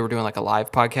viewer, because they were doing like a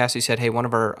live podcast, he said, hey, one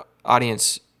of our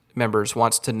audience members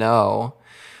wants to know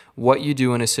what you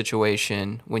do in a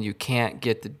situation when you can't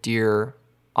get the deer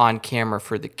on camera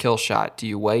for the kill shot? Do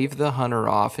you wave the hunter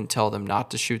off and tell them not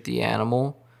to shoot the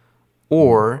animal?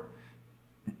 Or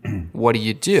what do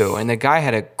you do? And the guy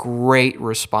had a great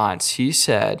response. He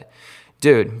said,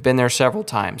 dude, been there several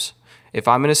times. If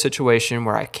I'm in a situation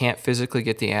where I can't physically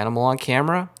get the animal on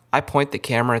camera, I point the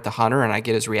camera at the hunter and I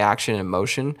get his reaction and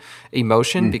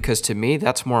emotion, because to me,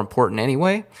 that's more important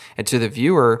anyway. And to the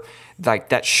viewer, like,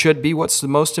 that should be what's the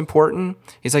most important.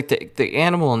 He's like, the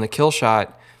animal in the kill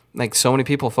shot, like, so many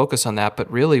people focus on that,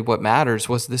 but really what matters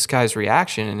was this guy's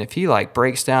reaction. And if he like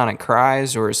breaks down and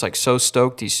cries, or is like so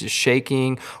stoked he's just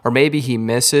shaking, or maybe he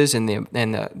misses and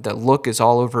the look is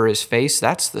all over his face,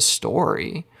 that's the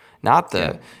story, not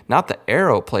the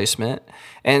arrow placement.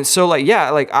 And so, like, yeah,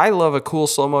 like, I love a cool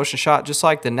slow motion shot just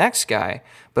like the next guy.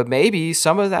 But maybe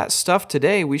some of that stuff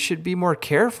today we should be more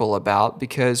careful about,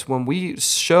 because when we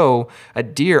show a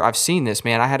deer, I've seen this,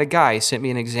 man. I had a guy sent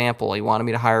me an example. He wanted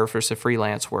me to hire for some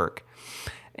freelance work.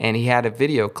 And he had a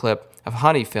video clip of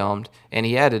hunt he filmed, and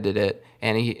he edited it.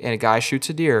 And a guy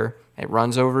shoots a deer. It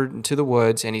runs over into the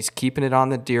woods, and he's keeping it on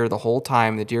the deer the whole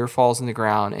time. The deer falls in the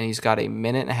ground, and he's got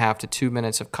 1.5 to 2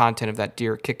 minutes of content of that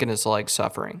deer kicking his legs,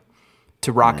 suffering,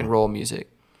 to rock and roll music.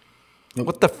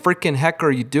 What the freaking heck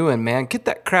are you doing, man? Get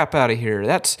that crap out of here.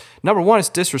 That's, number one, it's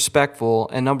disrespectful,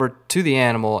 and number to the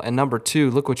animal, and number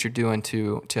two, look what you're doing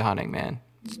to hunting, man.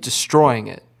 It's destroying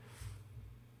it.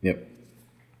 Yep,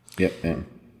 man.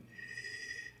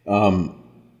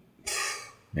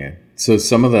 Man. So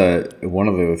one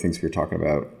of the other things we were talking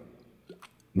about,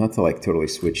 not to like totally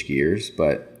switch gears,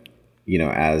 but, you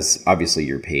know, as obviously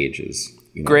your page is,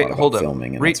 you know, great. a lot Hold about up.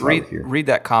 filming, and Read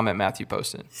that comment Matthew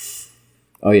posted.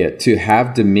 Oh yeah, to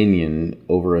have dominion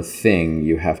over a thing,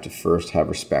 you have to first have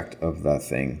respect of that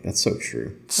thing. That's so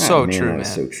true. So true, man.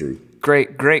 That's so true.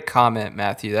 Great comment,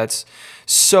 Matthew. That's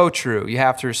so true. You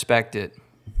have to respect it.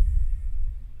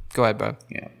 Go ahead, bud.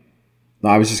 Yeah. No,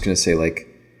 I was just gonna say, like,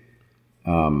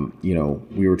 you know,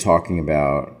 we were talking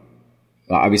about,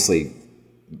 obviously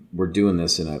we're doing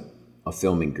this in a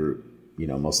filming group. You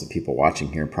know, most of the people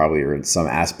watching here probably are in some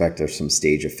aspect or some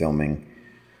stage of filming.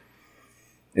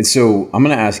 And so I'm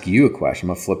going to ask you a question.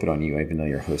 I'm going to flip it on you, even though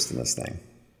you're hosting this thing.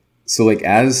 So, like,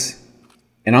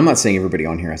 and I'm not saying everybody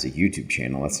on here has a YouTube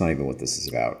channel. That's not even what this is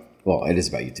about. Well, it is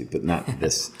about YouTube, but not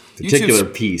this particular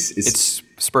piece. It's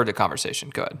spurred the conversation.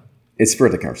 Go ahead. It's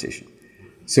spurred the conversation.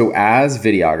 So as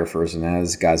videographers and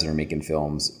as guys that are making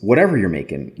films, whatever you're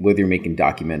making, whether you're making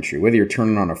documentary, whether you're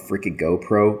turning on a freaking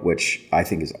GoPro, which I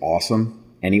think is awesome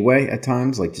anyway at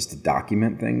times, like just to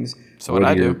document things. So what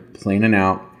I do. Planning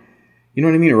out, you know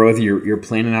what I mean? Or whether you're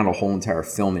planning out a whole entire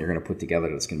film that you're going to put together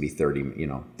that's going to be 30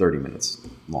 minutes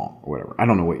long or whatever. I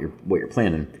don't know what you're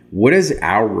planning. What is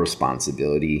our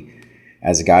responsibility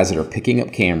as guys that are picking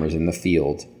up cameras in the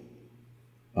field?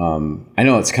 I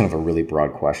know it's kind of a really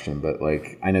broad question, but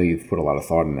like, I know you've put a lot of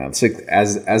thought in that. It's like,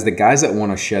 as the guys that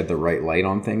want to shed the right light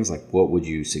on things, like, what would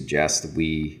you suggest that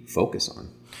we focus on?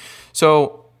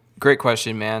 So, great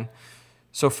question, man.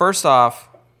 So first off,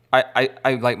 I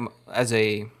like,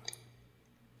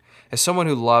 as someone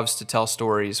who loves to tell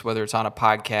stories, whether it's on a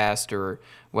podcast or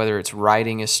whether it's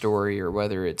writing a story or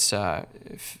whether it's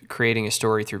creating a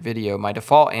story through video, my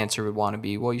default answer would want to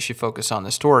be, well, you should focus on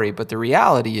the story. But the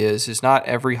reality is not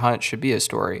every hunt should be a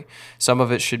story. Some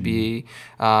of it should be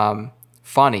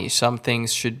funny. Some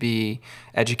things should be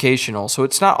educational. So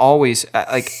it's not always,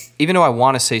 like, even though I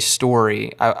want to say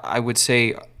story, I would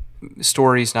say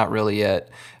story's not really it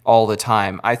all the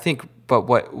time. I think, but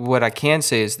what I can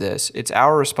say is this: it's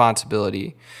our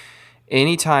responsibility.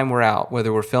 Anytime we're out,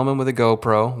 whether we're filming with a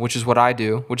GoPro, which is what I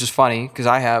do, which is funny because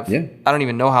I don't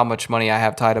even know how much money I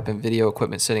have tied up in video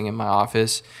equipment sitting in my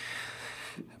office.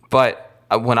 But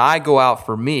when I go out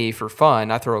for fun,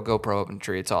 I throw a GoPro up in a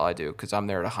tree. It's all I do because I'm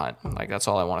there to hunt. Like, that's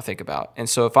all I want to think about. And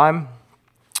so if I'm,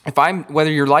 whether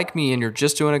you're like me and you're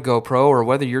just doing a GoPro, or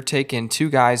whether you're taking two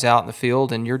guys out in the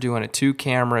field and you're doing a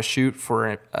 2-camera shoot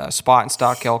for a spot and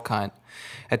stock elk hunt,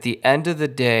 at the end of the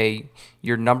day,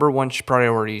 your number one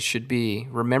priority should be,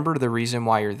 remember the reason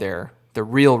why you're there, the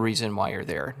real reason why you're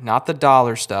there, not the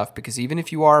dollar stuff, because even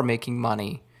if you are making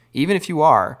money, even if you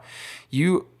are,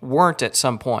 you weren't at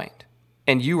some point,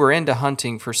 and you were into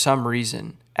hunting for some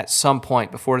reason at some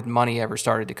point before the money ever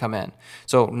started to come in.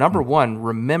 So number one,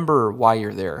 remember why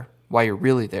you're there, why you're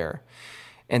really there.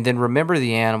 And then remember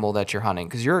the animal that you're hunting,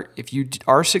 because if you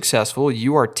are successful,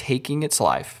 you are taking its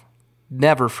life.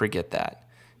 Never forget that.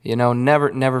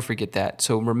 Never forget that.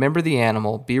 So remember the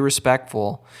animal, be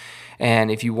respectful,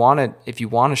 and if you want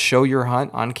to show your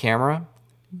hunt on camera,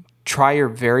 try your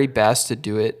very best to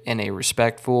do it in a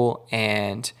respectful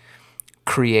and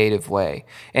creative way.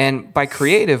 And by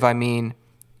creative, I mean,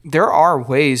 there are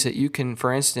ways that you can,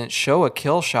 for instance, show a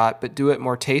kill shot, but do it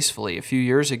more tastefully. A few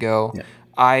years ago,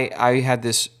 I had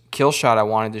this kill shot I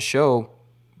wanted to show,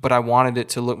 but I wanted it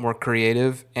to look more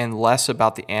creative and less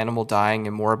about the animal dying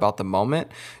and more about the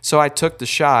moment. So I took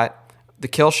the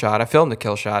kill shot, I filmed the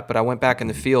kill shot, but I went back in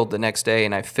the field the next day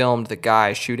and I filmed the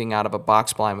guy shooting out of a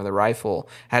box blind with a rifle,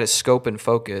 had his scope and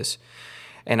focus.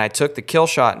 And I took the kill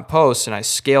shot in post and I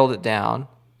scaled it down.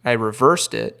 I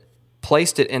reversed it,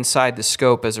 placed it inside the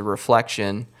scope as a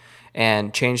reflection,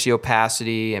 and changed the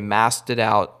opacity and masked it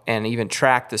out and even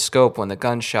tracked the scope when the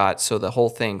gun shot so the whole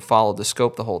thing followed the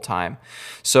scope the whole time.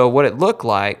 So what it looked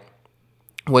like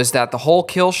was that the whole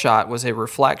kill shot was a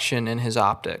reflection in his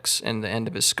optics in the end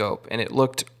of his scope, and it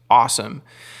looked awesome.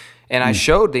 And I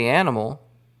showed the animal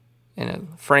in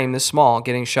a frame this small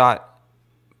getting shot,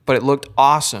 but it looked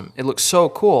awesome. It looked so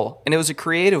cool, and it was a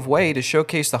creative way to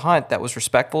showcase the hunt that was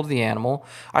respectful to the animal.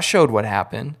 I showed what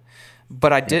happened,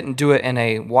 but I didn't do it in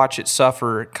a watch it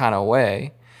suffer kind of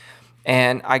way.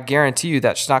 And I guarantee you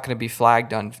that's not going to be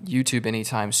flagged on YouTube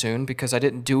anytime soon because I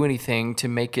didn't do anything to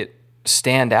make it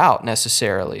stand out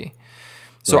necessarily.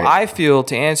 So I feel,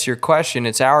 to answer your question,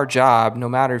 it's our job, no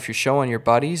matter if you're showing your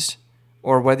buddies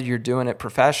or whether you're doing it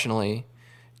professionally,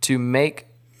 to make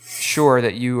sure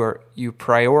that you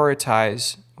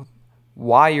prioritize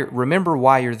remember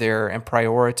why you're there and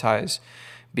prioritize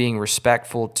being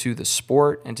respectful to the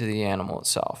sport and to the animal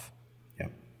itself. Yeah.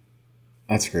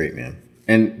 That's great, man.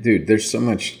 And dude, there's so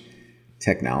much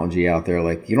technology out there.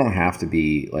 Like, you don't have to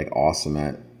be like awesome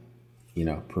at,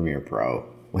 Premiere Pro.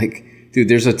 Like, dude,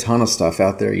 there's a ton of stuff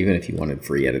out there, even if you wanted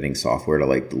free editing software to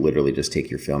like literally just take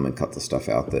your film and cut the stuff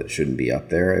out that shouldn't be up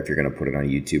there if you're going to put it on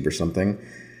YouTube or something.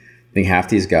 I think half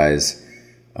these guys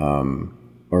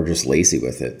are just lazy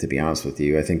with it, to be honest with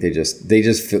you. I think they just they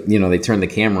turn the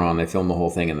camera on, they film the whole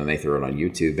thing, and then they throw it on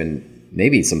YouTube. And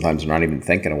maybe sometimes they're not even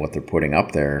thinking of what they're putting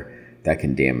up there that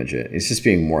can damage it. It's just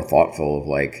being more thoughtful of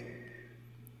like,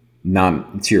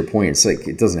 not to your point, it's like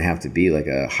it doesn't have to be like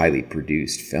a highly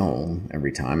produced film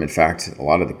every time. In fact, a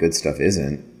lot of the good stuff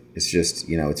isn't. It's just,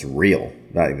 it's real.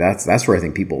 That's where I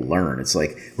think people learn. It's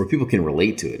like where people can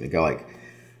relate to it and go like,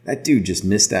 that dude just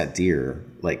missed that deer.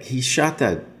 Like it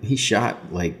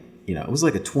was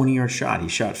like a 20-yard shot. He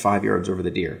shot 5 yards over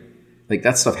the deer. Like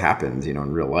that stuff happens, in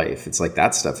real life. It's like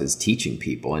that stuff is teaching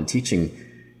people and teaching,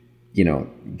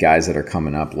 guys that are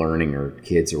coming up learning or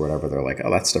kids or whatever. They're like, oh,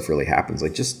 that stuff really happens.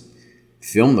 Like just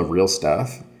film the real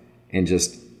stuff and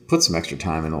just put some extra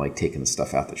time into like taking the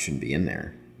stuff out that shouldn't be in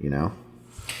there,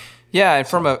 Yeah, and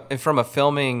from a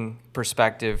filming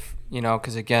perspective,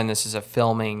 because again, this is a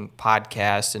filming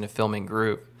podcast and a filming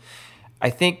group. I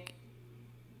think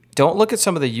don't look at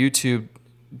some of the YouTube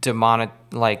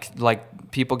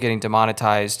like people getting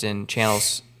demonetized and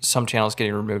some channels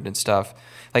getting removed and stuff.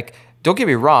 Like, don't get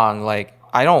me wrong. Like,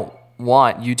 I don't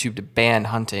want YouTube to ban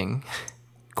hunting.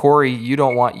 Corey, you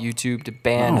don't want YouTube to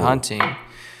ban hunting.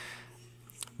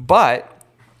 But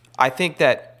I think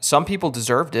that some people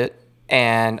deserved it.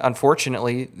 And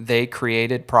unfortunately, they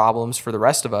created problems for the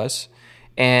rest of us.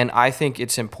 And I think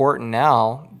it's important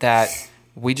now that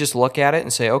we just look at it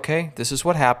and say, okay, this is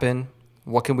what happened.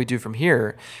 What can we do from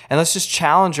here? And let's just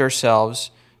challenge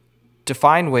ourselves to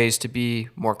find ways to be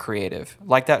more creative.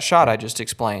 Like that shot I just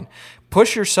explained.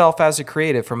 Push yourself as a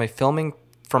creative from a filming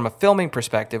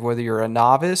perspective, whether you're a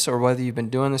novice or whether you've been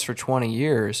doing this for 20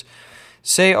 years.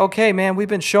 Say, okay, man, we've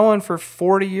been showing for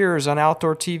 40 years on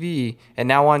outdoor TV and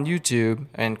now on YouTube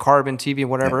and Carbon TV and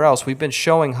whatever else. We've been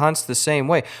showing hunts the same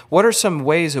way. What are some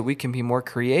ways that we can be more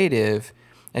creative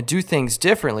and do things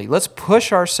differently? Let's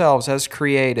push ourselves as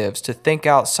creatives to think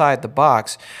outside the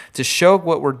box, to show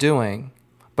what we're doing,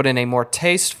 but in a more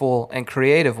tasteful and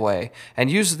creative way,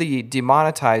 and use the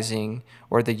demonetizing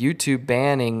or the YouTube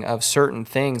banning of certain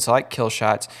things like kill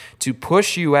shots to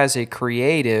push you as a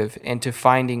creative into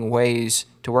finding ways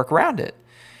to work around it.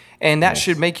 And that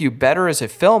should make you better as a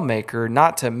filmmaker,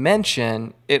 not to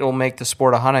mention it'll make the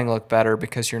sport of hunting look better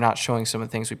because you're not showing some of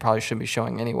the things we probably shouldn't be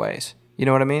showing anyways. You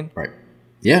know what I mean? Right.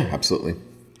 Yeah, absolutely.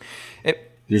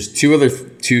 There's two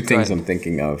things I'm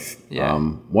thinking of. Yeah.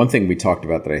 One thing we talked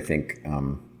about that I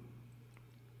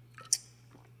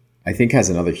think has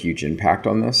another huge impact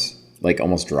on this, like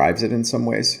almost drives it in some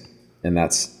ways, and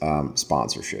that's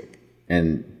sponsorship.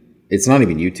 And it's not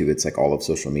even YouTube, it's like all of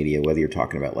social media, whether you're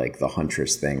talking about like the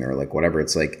Huntress thing or like whatever.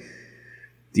 It's like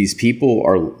these people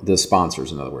are the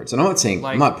sponsors, in other words. And I'm not saying,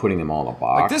 I'm not putting them all in a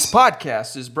box. Like this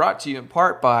podcast is brought to you in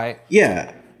part by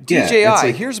DJI.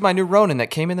 Like, here's my new Ronin that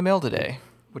came in the mail today.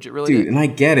 Which it really did. And I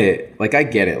get it. Like, I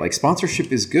get it. Like,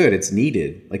 sponsorship is good. It's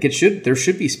needed. Like, there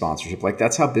should be sponsorship. Like,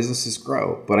 that's how businesses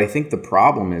grow. But I think the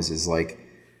problem is like,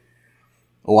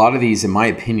 a lot of these, in my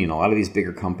opinion, a lot of these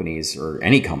bigger companies or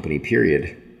any company,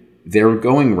 period, they're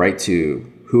going right to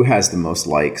who has the most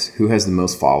likes, who has the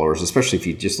most followers, especially if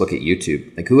you just look at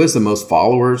YouTube. Like, who has the most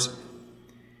followers?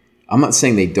 I'm not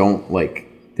saying they don't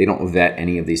vet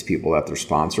any of these people that they're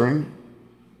sponsoring,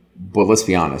 but let's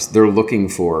be honest, they're looking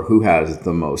for who has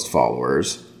the most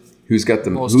followers, who's got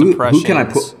the most impressions. Who can I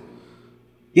put?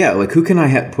 Yeah, like who can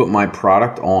I put my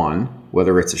product on,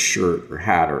 whether it's a shirt or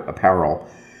hat or apparel?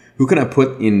 Who can I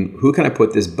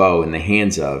put this bow in the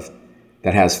hands of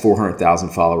that has 400,000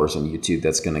 followers on YouTube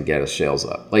that's going to get us sales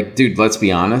up? Like, dude, let's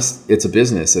be honest. It's a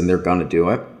business and they're going to do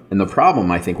it. And the problem,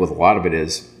 I think, with a lot of it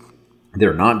is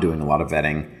they're not doing a lot of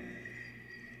vetting.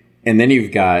 And then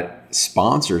you've got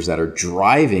sponsors that are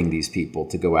driving these people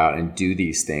to go out and do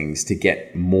these things to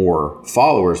get more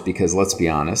followers, because let's be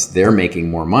honest, they're making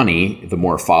more money the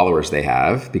more followers they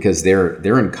have, because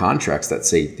they're in contracts that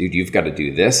say, dude, you've got to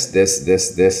do this.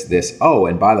 Oh,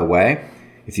 and by the way,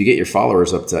 if you get your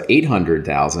followers up to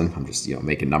 800,000, I'm just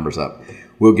making numbers up,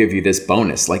 we'll give you this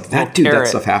bonus. Like that, dude, that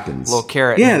stuff happens. Little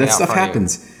carrot. Yeah, that stuff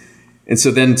happens. And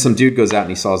so then some dude goes out and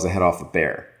he saws the head off a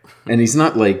bear. And he's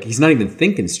not even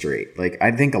thinking straight. Like,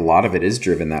 I think a lot of it is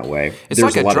driven that way. It's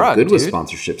there's like a lot drug, of good dude. with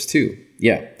sponsorships too.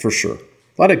 Yeah, for sure.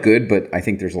 A lot of good, but I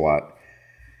think there's a lot.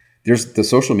 There's the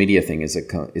social media thing is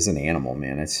an animal,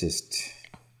 man.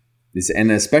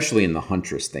 And especially in the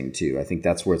huntress thing too. I think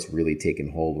that's where it's really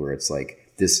taken hold, where it's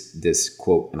like this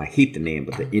quote, and I hate the name,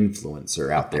 but the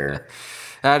influencer out there.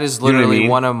 That is literally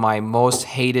one of my most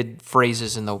hated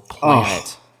phrases in the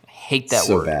planet. I hate that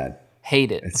word. So bad.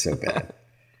 Hate it. It's so bad.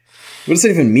 What does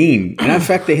it even mean? And in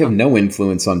fact, they have no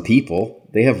influence on people.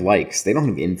 They have likes. They don't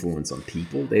have influence on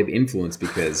people. They have influence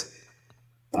because,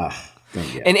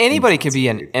 and anybody could be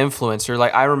an influencer.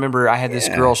 Like, I remember I had this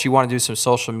girl, she wanted to do some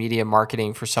social media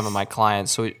marketing for some of my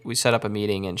clients. So we set up a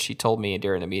meeting, and she told me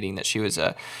during the meeting that she was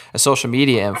a social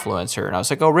media influencer. And I was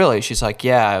like, oh, really? She's like,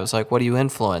 yeah. I was like, what do you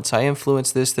influence? I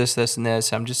influence this, and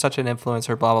this. I'm just such an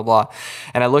influencer, blah, blah, blah.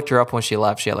 And I looked her up when she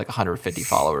left. She had like 150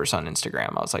 followers on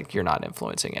Instagram. I was like, you're not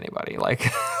influencing anybody. Like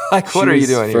what are you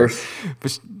doing here?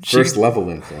 First level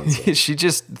influencer. She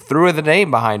just threw the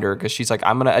name behind her because she's like,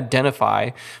 I'm going to identify.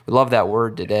 We love that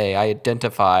word today. I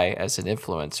identify as an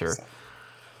influencer.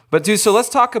 But dude, so let's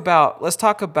talk about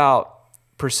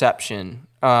perception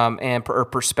or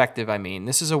perspective. I mean,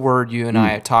 this is a word you and I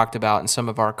have talked about in some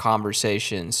of our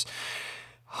conversations.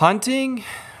 Hunting,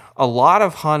 a lot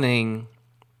of hunting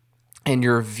and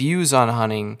your views on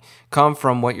hunting come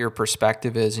from what your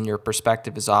perspective is, and your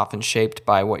perspective is often shaped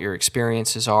by what your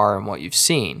experiences are and what you've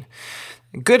seen.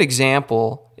 A good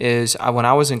example is when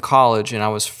I was in college and I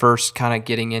was first kind of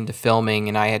getting into filming,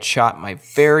 and I had shot my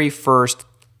very first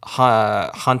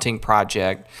hunting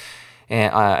project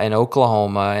in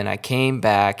Oklahoma, and I came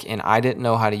back and I didn't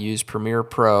know how to use Premiere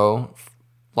Pro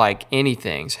like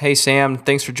anything. Hey Sam,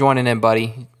 thanks for joining in,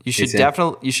 buddy. You should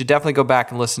definitely go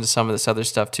back and listen to some of this other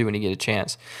stuff too when you get a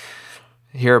chance.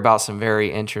 Hear about some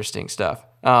very interesting stuff.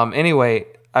 Anyway,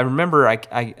 I remember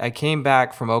I came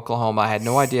back from Oklahoma. I had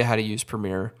no idea how to use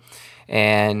Premiere.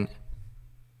 And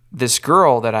this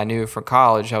girl that I knew from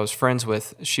college, I was friends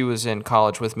with, she was in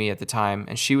college with me at the time,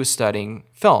 and she was studying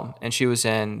film, and she was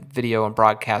in video and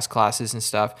broadcast classes and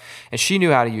stuff, and she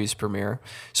knew how to use Premiere.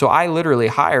 So I literally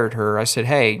hired her. I said,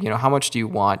 hey, how much do you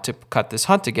want to cut this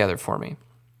hunt together for me?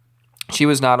 She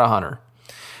was not a hunter.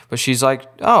 But she's like,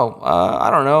 I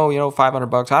don't know,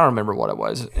 $500. I don't remember what it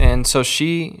was. And so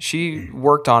she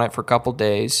worked on it for a couple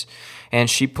days, and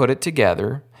she put it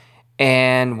together.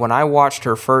 And when I watched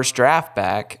her first draft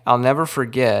back, I'll never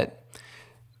forget,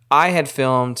 I had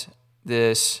filmed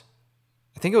this,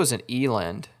 I think it was an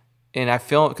eland, and I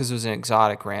filmed, because it was an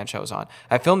exotic ranch I was on.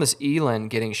 I filmed this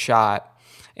eland getting shot,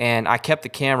 and I kept the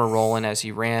camera rolling as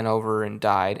he ran over and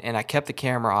died, and I kept the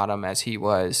camera on him as he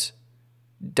was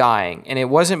dying. And it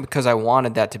wasn't because I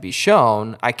wanted that to be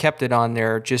shown. I kept it on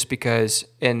there just because,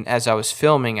 and as I was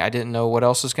filming, I didn't know what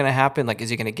else was going to happen. Like, is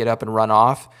he going to get up and run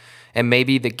off? And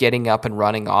maybe the getting up and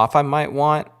running off I might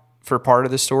want for part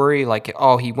of the story. Like,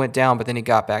 oh, he went down, but then he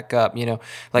got back up,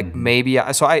 maybe.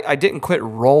 So I didn't quit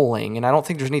rolling. And I don't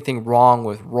think there's anything wrong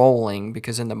with rolling,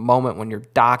 because in the moment when you're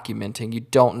documenting, you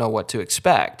don't know what to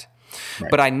expect. Right.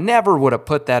 But I never would have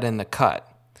put that in the cut.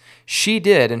 She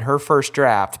did, in her first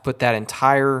draft, put that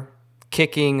entire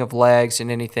kicking of legs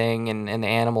and anything and the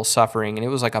animal suffering, and it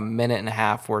was like 1.5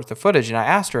 minutes worth of footage. And I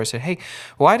asked her, I said, hey,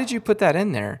 why did you put that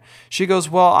in there? She goes,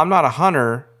 well, I'm not a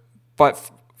hunter,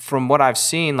 but from what I've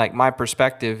seen, like, my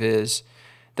perspective is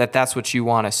that that's what you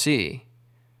want to see.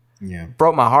 Yeah.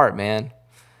 Broke my heart, man.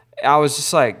 I was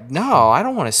just like, no, I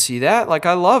don't want to see that. Like,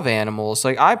 I love animals.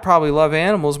 Like, I probably love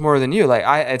animals more than you. Like,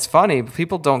 it's funny,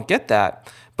 people don't get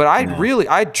that. But I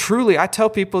tell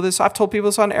people this. I've told people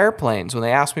this on airplanes when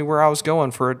they ask me where I was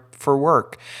going for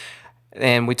work.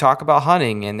 And we talk about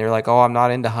hunting, and they're like, oh, I'm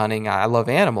not into hunting. I love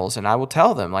animals. And I will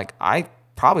tell them, like, I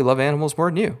probably love animals more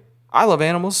than you. I love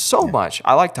animals so much.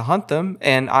 I like to hunt them,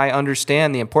 and I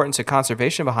understand the importance of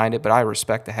conservation behind it, but I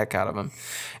respect the heck out of them.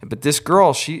 But this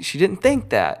girl, she didn't think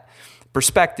that.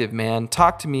 Perspective, man.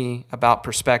 Talk to me about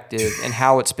perspective and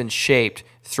how it's been shaped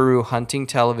through hunting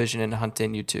television and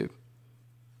hunting YouTube.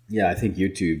 Yeah, I think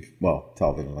YouTube, well,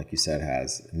 television, like you said,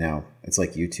 has. Now, it's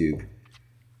like YouTube.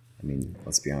 I mean,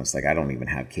 let's be honest, like I don't even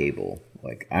have cable.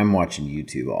 Like I'm watching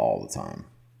YouTube all the time.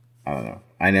 I don't know.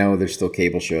 I know there's still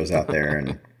cable shows out there,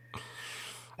 and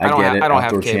I get it. I don't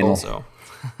have cable, so.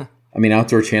 I mean,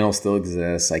 outdoor channels still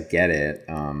exist. I get it.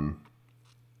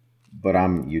 But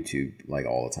I'm YouTube like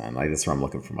all the time. Like that's where I'm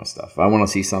looking for my stuff. If I want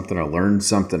to see something or learn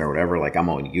something or whatever, like I'm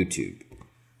on YouTube.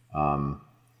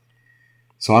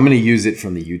 So I'm going to use it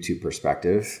from the YouTube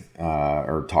perspective,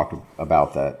 or talk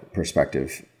about that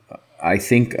perspective. I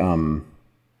think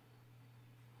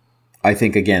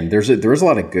again, there's a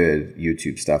lot of good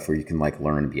YouTube stuff where you can like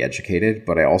learn and be educated,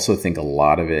 but I also think a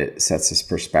lot of it sets this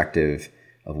perspective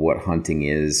of what hunting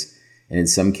is, and in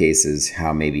some cases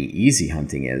how maybe easy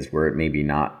hunting is, where it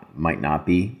might not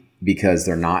be, because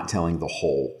they're not telling the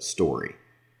whole story.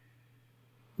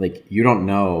 Like you don't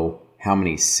know how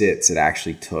many sits it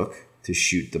actually took to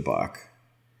shoot the buck.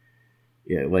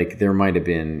 Yeah, like there might have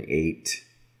been eight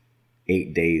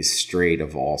days straight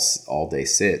of all day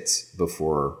sits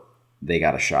before they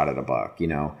got a shot at a buck, you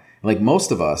know. Like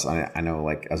most of us, I know,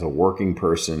 like as a working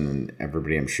person, and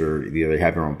everybody, I'm sure, you either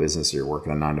have your own business or you're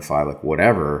working a 9 to 5, like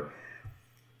whatever,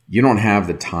 you don't have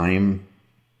the time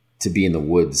to be in the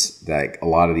woods like a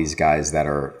lot of these guys that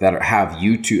have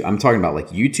YouTube. I'm talking about like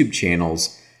YouTube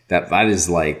channels that is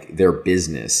like their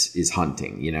business is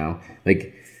hunting, you know.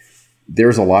 Like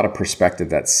there's a lot of perspective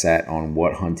that's set on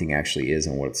what hunting actually is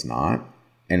and what it's not,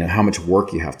 and how much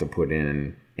work you have to put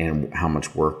in, and how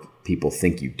much work people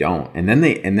think you don't. And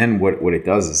then what it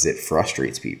does is it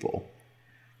frustrates people.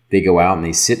 They go out and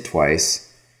they sit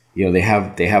twice. You know, they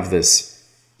have this,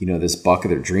 you know, this buck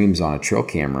of their dreams on a trail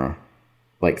camera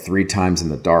like 3 times in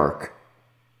the dark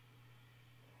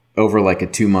over like a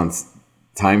 2-month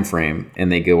time frame,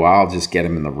 and they go, I'll just get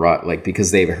him in the rut, like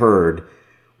because they've heard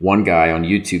one guy on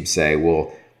YouTube say,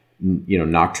 well, you know,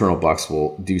 nocturnal bucks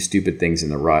will do stupid things in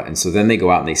the rut. And so then they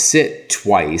go out and they sit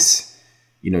twice,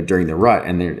 you know, during the rut,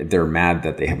 and they're mad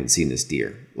that they haven't seen this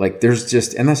deer. Like there's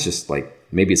just, and that's just like,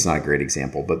 maybe it's not a great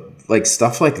example, but like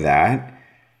stuff like that,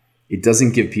 it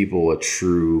doesn't give people a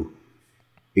true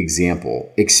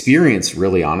example. Experience,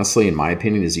 really, honestly, in my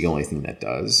opinion, is the only thing that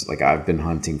does. Like I've been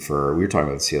hunting we were talking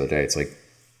about this the other day. It's like,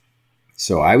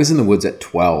 so I was in the woods at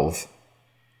 12.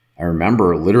 I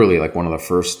remember literally like one of the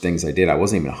first things I did, I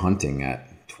wasn't even hunting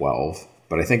at 12,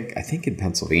 but I think in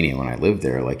Pennsylvania when I lived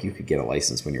there, like you could get a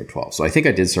license when you're 12. So I think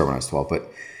I did start when I was 12,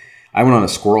 but I went on a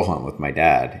squirrel hunt with my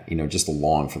dad, you know, just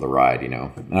along for the ride, you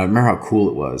know. And I remember how cool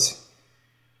it was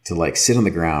to like sit on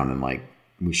the ground, and like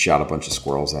we shot a bunch of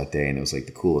squirrels that day, and it was like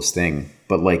the coolest thing.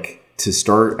 But like to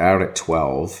start out at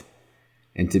 12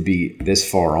 and to be this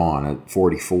far on at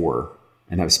 44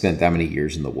 and have spent that many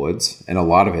years in the woods, and a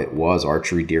lot of it was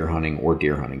archery, deer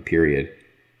hunting, period.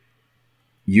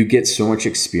 You get so much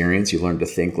experience, you learn to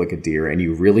think like a deer, and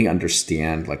you really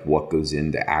understand like what goes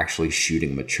into actually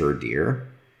shooting mature deer.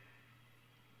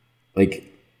 Like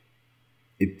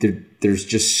there's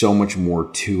just so much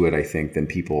more to it, I think, than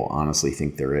people honestly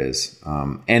think there is.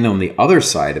 And on the other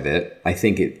side of it, I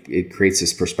think it creates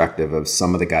this perspective of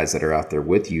some of the guys that are out there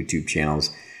with YouTube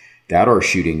channels that are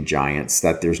shooting giants,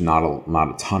 that there's not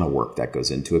a ton of work that goes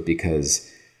into it,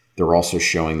 because they're also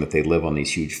showing that they live on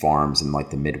these huge farms in like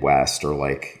the Midwest or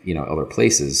like, you know, other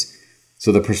places.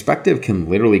 So the perspective can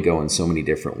literally go in so many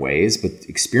different ways, but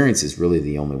experience is really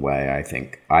the only way,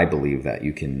 I believe, that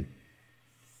you can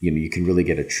really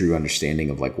get a true understanding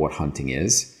of like what hunting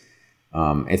is.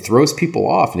 It throws people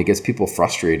off and it gets people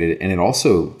frustrated, and it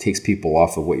also takes people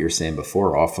off of what you're saying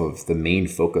before, off of the main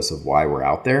focus of why we're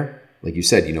out there. Like you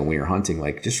said, you know, when you're hunting,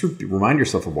 like just remind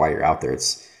yourself of why you're out there.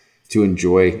 It's to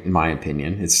enjoy, in my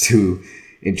opinion, it's to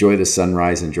enjoy the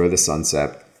sunrise, enjoy the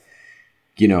sunset.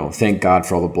 You know, thank God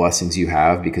for all the blessings you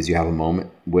have, because you have a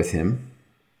moment with him.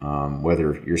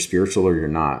 Whether you're spiritual or you're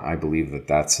not, I believe that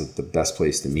that's the best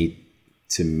place to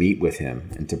meet with him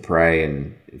and to pray.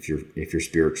 And if you're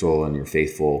spiritual and you're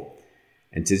faithful,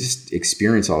 and to just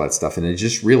experience all that stuff, and to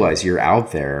just realize you're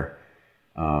out there.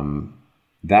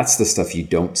 That's the stuff you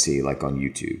don't see like on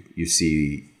YouTube. You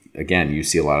see, again, you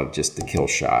see a lot of just the kill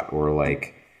shot, or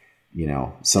like, you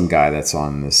know, some guy that's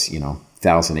on this, you know,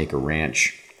 1,000-acre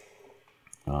ranch.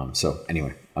 So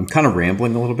anyway, I'm kind of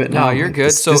rambling a little bit now. No, you're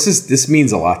good. This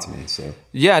means a lot to me. So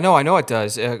yeah, no, I know it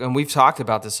does, and we've talked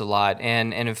about this a lot.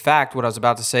 And in fact, what I was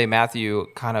about to say, Matthew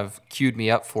kind of queued me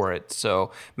up for it.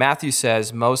 So Matthew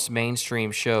says most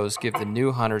mainstream shows give the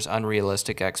new hunters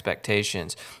unrealistic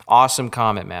expectations. Awesome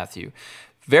comment, Matthew.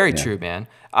 Very true, man.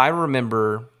 I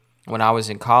remember when I was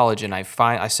in college, and I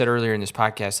said earlier in this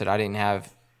podcast that I didn't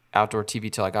have outdoor TV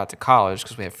till I got to college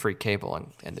because we have free cable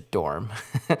in the dorm.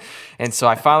 And so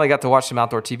I finally got to watch some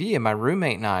outdoor TV, and my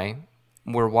roommate and I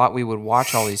we would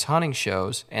watch all these hunting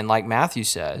shows. And like Matthew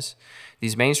says,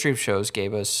 these mainstream shows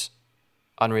gave us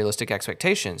unrealistic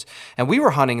expectations. And we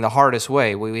were hunting the hardest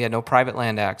way. We had no private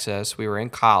land access. We were in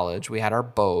college. We had our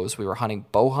bows. We were hunting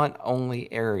bow hunt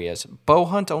only areas, bow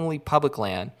hunt only public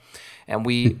land. And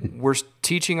we were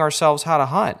teaching ourselves how to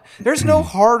hunt. There's no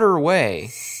harder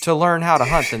way to learn how to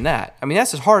hunt than that. I mean,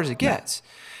 that's as hard as it gets.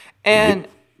 And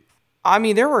I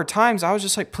mean, there were times I was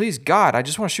just like, please, God, I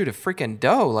just want to shoot a freaking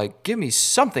doe. Like, give me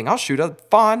something. I'll shoot a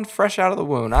fawn fresh out of the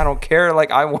wound. I don't care. Like,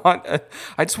 I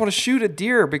just want to shoot a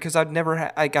deer because I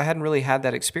hadn't really had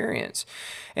that experience.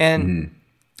 And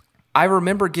I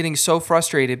remember getting so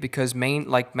frustrated because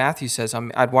like Matthew says,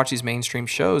 I'd watch these mainstream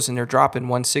shows and they're dropping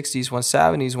 160s,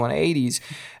 170s, 180s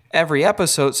every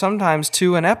episode, sometimes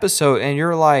 2 an episode. And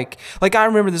you're like I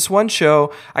remember this one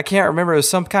show, I can't remember, it was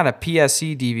some kind of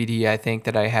PSE DVD, I think,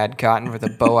 that I had gotten for the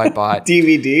bow I bought.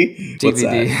 DVD?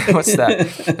 What's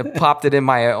that? I popped it in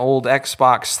my old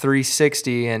Xbox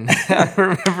 360, and I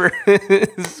remember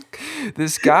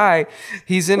this guy,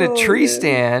 he's in a tree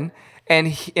stand,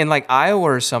 and in like Iowa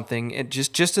or something,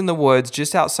 just in the woods,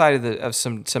 just outside of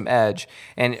some edge,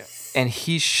 and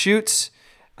he shoots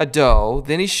a doe,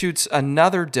 then he shoots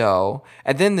another doe,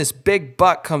 and then this big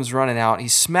buck comes running out. He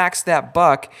smacks that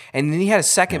buck, and then he had a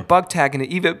second buck tag, and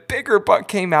an even bigger buck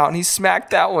came out, and he smacked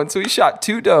that one. So he shot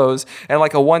 2 does and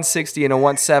like a 160 and a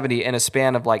 170 in a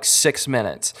span of like 6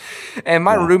 minutes. And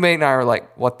my roommate and I were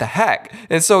like, what the heck?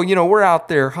 And so, you know, we're out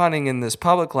there hunting in this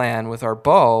public land with our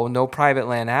bow, no private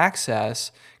land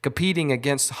access, competing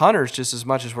against hunters just as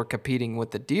much as we're competing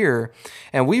with the deer.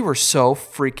 And we were so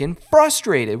freaking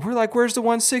frustrated. We're like, where's the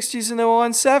 160s and the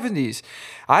 170s?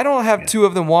 I don't have 2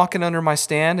 of them walking under my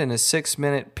stand in a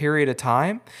 6-minute period of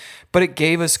time, but it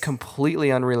gave us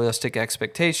completely unrealistic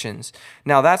expectations.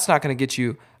 Now, that's not going to get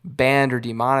you banned or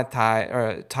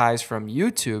demonetized from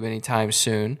YouTube anytime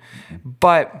soon,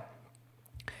 but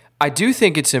I do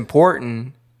think it's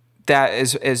important that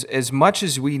as much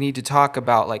as we need to talk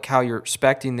about like how you're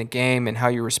respecting the game and how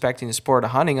you're respecting the sport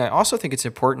of hunting, I also think it's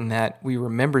important that we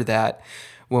remember that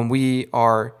when we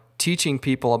are teaching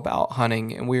people about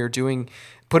hunting and we are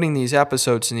putting these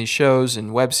episodes and these shows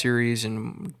and web series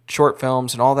and short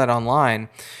films and all that online,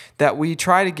 that we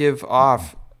try to give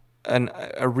off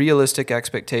a realistic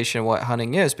expectation of what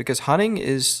hunting is, because hunting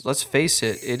is, let's face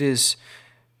it, it is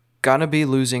gonna be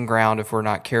losing ground if we're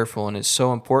not careful, and it's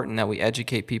so important that we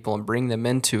educate people and bring them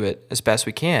into it as best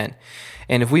we can.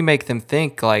 And if we make them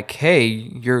think like, hey,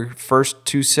 your first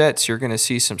 2 sets you're gonna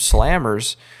see some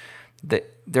slammers,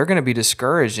 that they're gonna be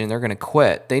discouraged and they're gonna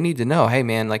quit. They need to know, hey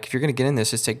man, like if you're gonna get in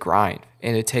this, it's a grind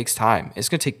and it takes time. It's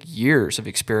gonna take years of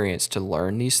experience to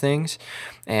learn these things,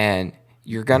 and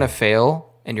you're gonna fail.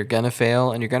 And you're going to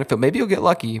fail, and you're going to fail. Maybe you'll get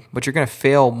lucky, but you're going to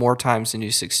fail more times than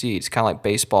you succeed. It's kind of like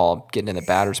baseball, getting in the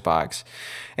batter's box.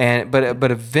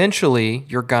 But eventually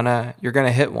you're gonna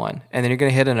hit one, and then you're gonna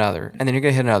hit another, and then you're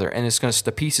gonna hit another, and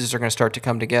the pieces are gonna start to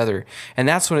come together, and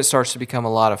that's when it starts to become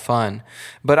a lot of fun.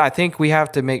 But I think we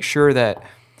have to make sure that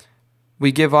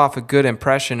we give off a good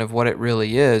impression of what it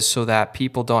really is, so that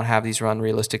people don't have these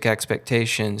unrealistic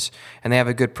expectations, and they have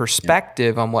a good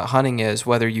perspective on what hunting is,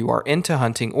 whether you are into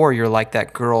hunting or you're like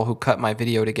that girl who cut my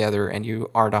video together and you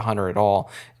aren't a hunter at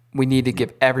all. We need to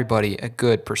give everybody a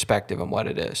good perspective on what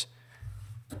it is.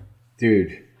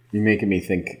 Dude, you're making me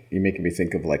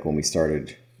think of like when we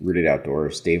started Rooted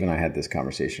Outdoors. Dave and I had this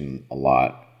conversation a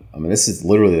lot. I mean, this is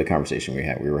literally the conversation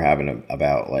we were having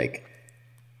about like,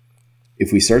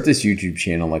 if we start this YouTube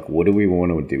channel, like, what do we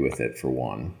want to do with it, for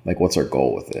one? Like, what's our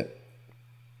goal with it?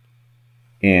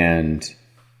 And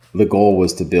the goal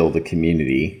was to build a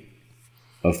community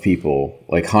of people,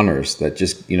 like hunters, that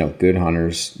just, you know, good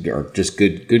hunters, or just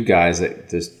good guys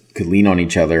that just could lean on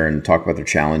each other and talk about their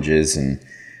challenges and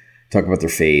talk about their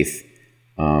faith,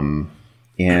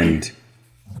 and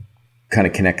kind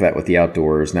of connect that with the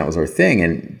outdoors. And that was our thing.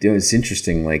 And it's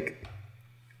interesting, like,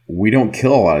 we don't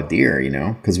kill a lot of deer, you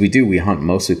know, because we hunt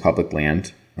mostly public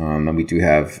land. And we do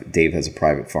have, Dave has a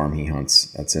private farm he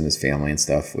hunts, that's in his family and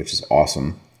stuff, which is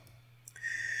awesome.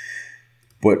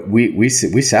 But we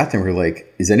sat there and we were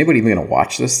like, is anybody even going to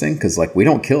watch this thing? Because like we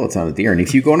don't kill a ton of deer. And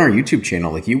if you go on our YouTube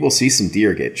channel, like you will see some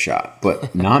deer get shot,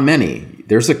 but not many.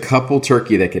 There's a couple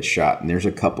turkey that gets shot and there's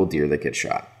a couple deer that get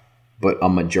shot. But a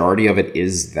majority of it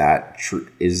is that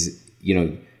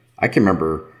I can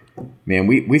remember, man,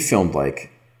 we filmed like,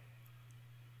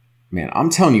 man, I'm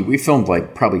telling you, we filmed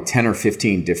like probably 10 or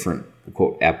 15 different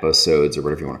quote episodes or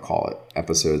whatever you want to call it.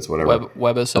 Episodes, whatever.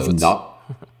 Webisodes.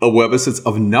 Webisodes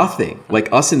of nothing.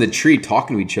 Like us in the tree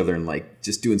talking to each other and like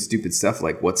just doing stupid stuff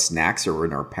like what snacks are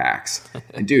in our packs.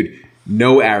 And dude,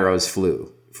 no arrows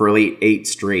flew for like 8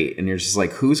 straight. And you're just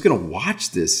like, who's going to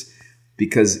watch this?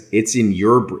 Because it's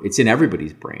in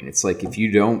everybody's brain. It's like if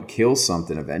you don't kill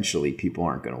something, eventually people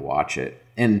aren't going to watch it.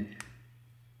 And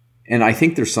I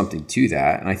think there's something to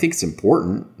that. And I think it's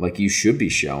important. Like you should be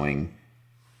showing,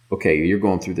 okay, you're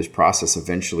going through this process.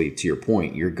 Eventually, to your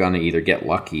point, you're going to either get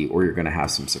lucky or you're going to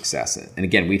have some success. And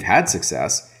again, we've had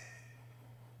success,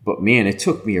 but man, it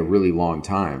took me a really long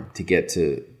time to get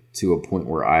to a point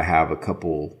where I have a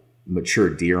couple mature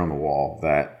deer on the wall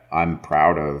that I'm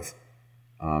proud of.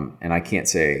 And I can't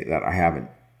say that I haven't,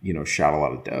 shot a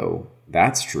lot of doe.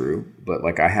 That's true. But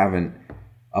like I haven't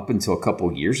up until a couple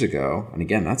of years ago. And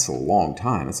again, that's a long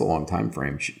time. That's a long time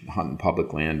frame, hunting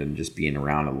public land and just being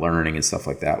around and learning and stuff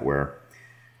like that, where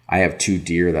I have 2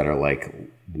 deer that are like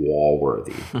wall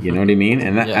worthy. You know what I mean?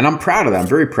 And and I'm proud of that. I'm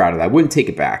very proud of that. I wouldn't take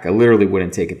it back. I literally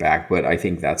wouldn't take it back. But I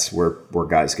think that's where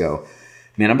guys go.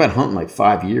 Man, I've been hunting like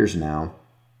 5 years now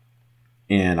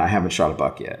and I haven't shot a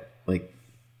buck yet. Like,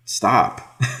 stop.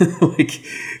 Like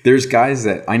there's guys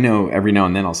that I know every now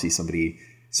and then I'll see somebody.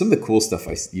 Some of the cool stuff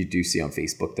you do see on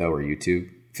Facebook though, or YouTube,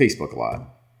 Facebook a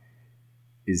lot,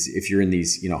 is if you're in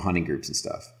these, hunting groups and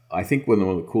stuff. I think one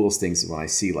of the coolest things is when I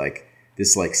see like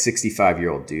this like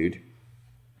 65-year-old dude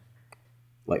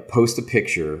like post a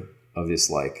picture of this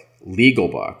like legal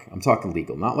buck. I'm talking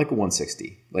legal, not like a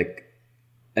 160, like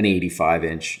an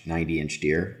 85-inch, 90-inch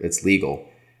deer. That's legal.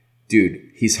 Dude,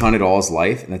 he's hunted all his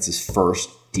life and that's his first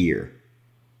deer.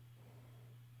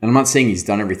 And I'm not saying he's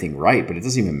done everything right, but it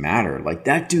doesn't even matter. Like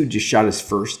that dude just shot his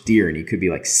first deer and he could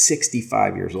be like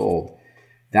 65 years old.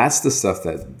 That's the stuff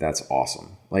that's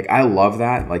awesome. Like I love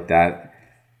that. Like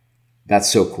that's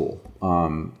so cool.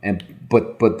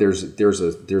 But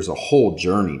there's a whole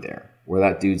journey there where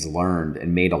that dude's learned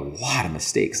and made a lot of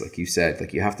mistakes. Like you said,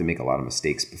 like you have to make a lot of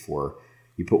mistakes before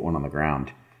you put one on the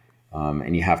ground.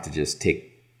 And you have to just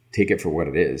take it for what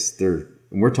it is.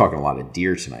 And we're talking a lot of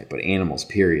deer tonight, but animals,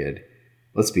 period.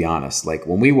 Let's be honest. Like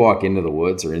when we walk into the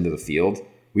woods or into the field,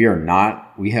 we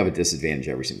have a disadvantage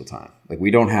every single time. Like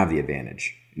we don't have the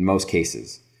advantage in most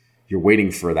cases. You're waiting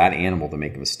for that animal to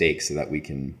make a mistake so that we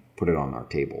can put it on our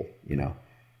table,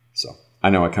 So I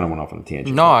know I kind of went off on a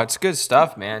tangent. No, it's good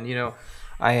stuff, man.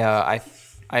 My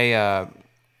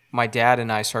dad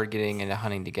and I started getting into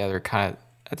hunting together kind of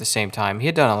at the same time. He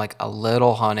had done like a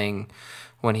little hunting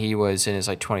when he was in his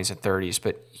like 20s and 30s,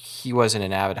 but he wasn't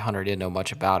an avid hunter. He didn't know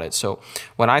much about it. So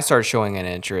when I started showing an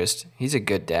interest, he's a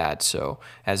good dad. So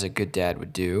as a good dad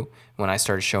would do, when I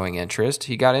started showing interest,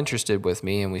 he got interested with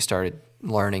me and we started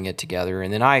learning it together.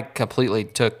 And then I completely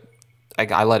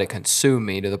I let it consume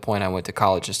me to the point I went to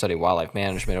college to study wildlife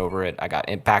management over it. I got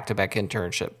back-to-back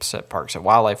internships at Parks and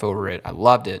Wildlife over it. I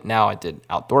loved it. Now I did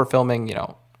outdoor filming,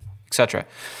 etc.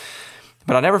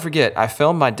 But I'll never forget, I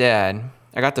filmed my dad.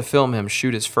 I got to film him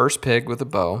shoot his first pig with a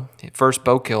bow, first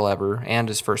bow kill ever, and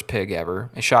his first pig ever.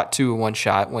 I shot 2 in one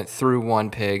shot, went through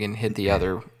one pig and hit the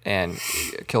other and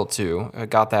killed 2. I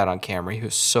got that on camera. He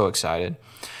was so excited.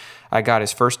 I got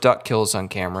his first duck kills on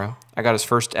camera. I got his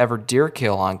first ever deer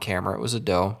kill on camera. It was a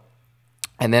doe.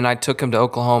 And then I took him to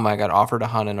Oklahoma. I got offered to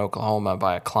hunt in Oklahoma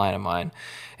by a client of mine,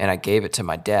 and I gave it to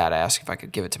my dad. I asked if I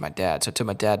could give it to my dad. So I took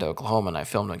my dad to Oklahoma, and I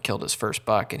filmed and killed his first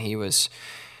buck, and he was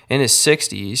in his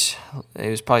 60s. He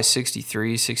was probably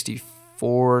 63,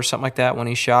 64, something like that when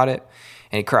he shot it,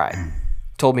 and he cried.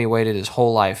 Told me he waited his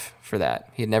whole life for that.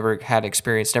 He had never had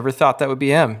experience, never thought that would be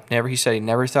him. He said he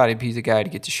never thought he'd be the guy to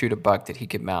get to shoot a buck that he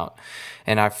could mount.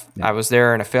 And I was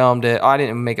there and I filmed it. I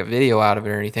didn't make a video out of it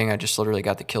or anything. I just literally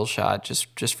got the kill shot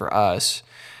just for us.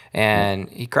 And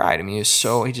he cried. I mean, he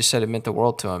just said it meant the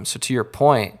world to him. So to your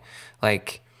point,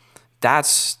 like that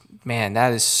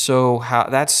is so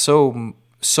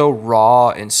raw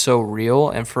and so real,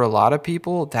 and for a lot of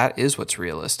people that is what's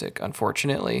realistic,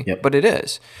 unfortunately. But it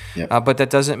is. But that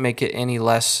doesn't make it any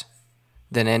less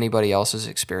than anybody else's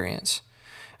experience.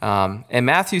 And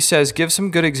Matthew says, give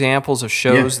some good examples of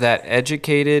shows that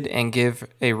educated and give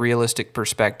a realistic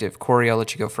perspective. Corey, I'll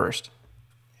let you go first.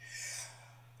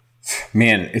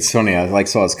 Man, it's funny. I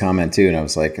saw his comment too, and I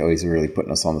was like, "Oh, he's really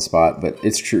putting us on the spot." But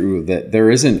it's true that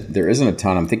there isn't a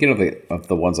ton. I'm thinking of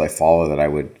the ones I follow that I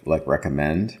would like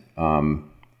recommend.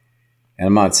 And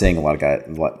I'm not saying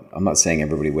I'm not saying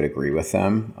everybody would agree with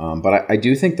them, but I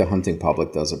do think the Hunting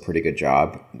Public does a pretty good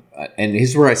job. And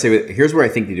here's where I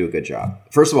think they do a good job.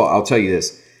 First of all, I'll tell you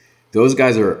this: those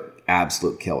guys are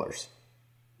absolute killers.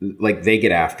 Like they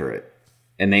get after it,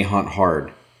 and they hunt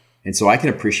hard. And so I can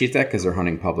appreciate that because they're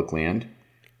hunting public land.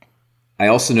 I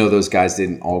also know those guys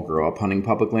didn't all grow up hunting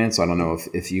public land. So I don't know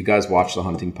if you guys watch the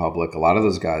Hunting Public. A lot of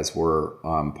those guys were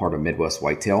part of Midwest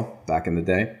Whitetail back in the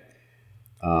day.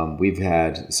 On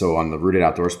the Rooted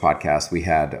Outdoors podcast, we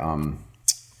had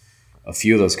a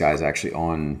few of those guys actually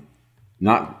on,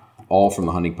 not all from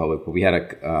the Hunting Public, but we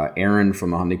had Aaron from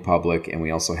the Hunting Public, and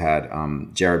we also had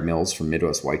Jared Mills from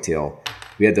Midwest Whitetail.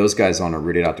 We had those guys on a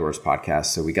Rooted Outdoors podcast,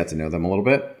 so we got to know them a little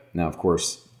bit. Now, of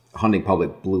course, Hunting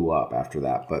Public blew up after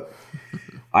that, but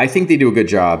I think they do a good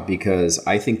job because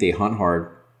I think they hunt hard.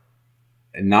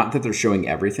 And not that they're showing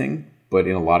everything, but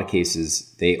in a lot of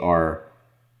cases,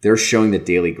 they're showing the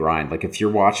daily grind. Like if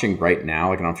you're watching right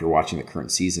now, like I don't know if you're watching the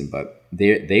current season, but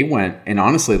they went, and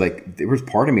honestly, like there was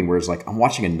part of me where it's like, I'm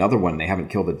watching another one, they haven't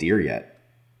killed a deer yet.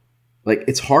 Like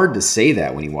it's hard to say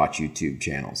that when you watch YouTube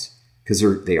channels because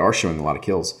they are showing a lot of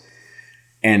kills.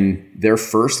 And their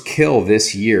first kill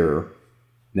this year,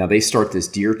 now they start this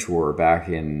deer tour back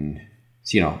in,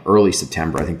 early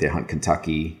September. I think they hunt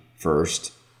Kentucky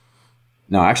first.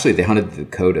 No, actually they hunted the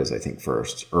Dakotas, I think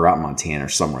first, or out in Montana or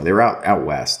somewhere. They were out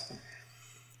west.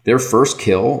 Their first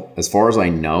kill, as far as I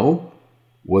know,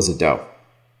 was a doe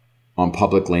on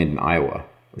public land in Iowa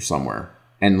or somewhere.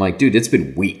 And like, dude, it's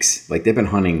been weeks. Like they've been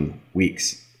hunting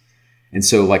weeks. And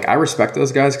so like I respect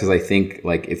those guys because I think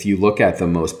like if you look at the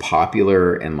most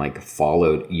popular and like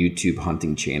followed YouTube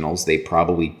hunting channels, they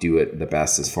probably do it the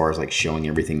best as far as like showing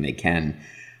everything they can.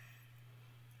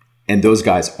 And those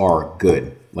guys are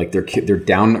good. Like they're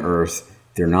down to earth.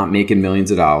 They're not making millions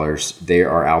of dollars. They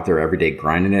are out there every day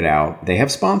grinding it out. They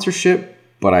have sponsorship,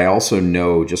 but I also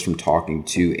know just from talking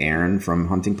to Aaron from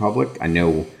Hunting Public, I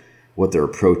know what their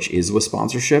approach is with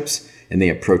sponsorships, and they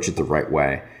approach it the right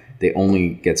way. They only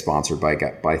get sponsored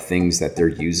by things that they're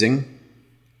using,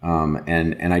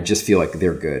 and I just feel like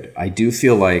they're good. I do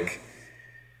feel like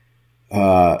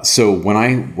so when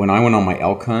I went on my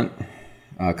elk hunt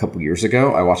a couple years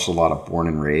ago, I watched a lot of Born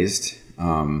and Raised.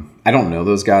 I don't know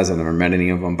those guys. I've never met any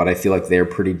of them, but I feel like they're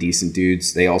pretty decent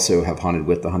dudes. They also have hunted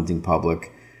with the Hunting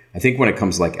Public. I think when it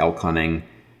comes to like elk hunting,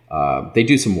 they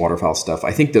do some waterfowl stuff.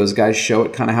 I think those guys show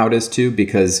it kind of how it is too,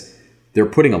 because they're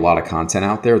putting a lot of content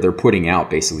out there. They're putting out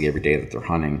basically every day that they're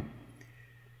hunting.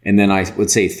 And then I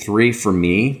would say 3 for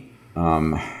me.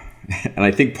 And I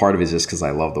think part of it is just because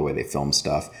I love the way they film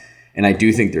stuff. And I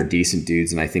do think they're decent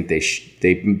dudes. And I think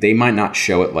they might not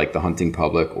show it like the Hunting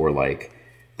Public or like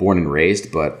Born and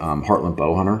Raised, but Heartland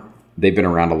Bowhunter. They've been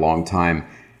around a long time.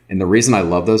 And the reason I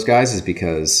love those guys is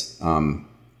because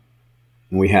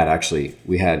we had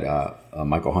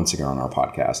Michael Hunsinger on our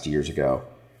podcast years ago.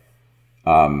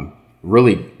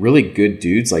 Really, really good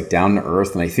dudes, like down to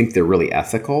earth, and I think they're really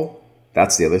ethical.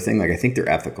 That's the other thing. Like I think they're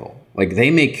ethical. Like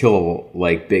they may kill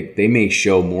they may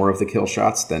show more of the kill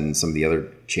shots than some of the other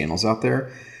channels out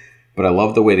there. But I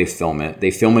love the way they film it. They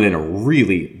film it in a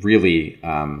really, really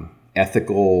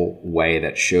ethical way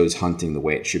that shows hunting the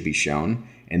way it should be shown.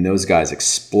 And those guys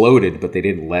exploded, but they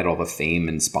didn't let all the fame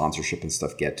and sponsorship and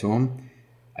stuff get to them.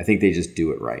 I think they just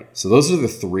do it right. So those are the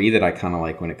 3 that I kind of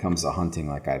like when it comes to hunting.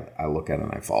 Like I look at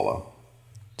and I follow.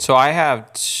 So I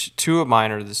have 2 of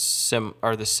mine are the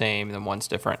same, and then one's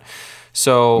different.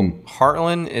 So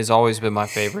Heartland has always been my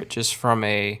favorite, just from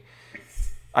I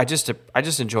just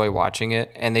enjoy watching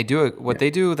it, and they do what they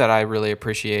do that I really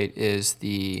appreciate is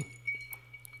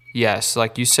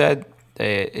like you said,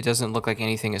 it doesn't look like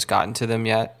anything has gotten to them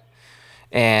yet,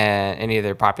 and any of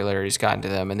their popularity has gotten to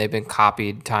them, and they've been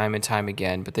copied time and time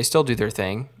again, but they still do their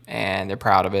thing, and they're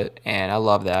proud of it, and I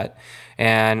love that,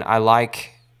 and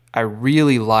I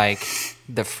really like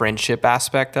the friendship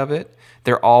aspect of it.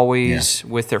 They're always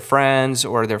with their friends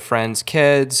or their friends'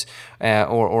 kids,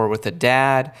 or with a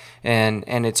dad,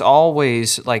 and it's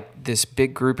always like this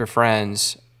big group of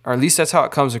friends, or at least that's how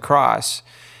it comes across,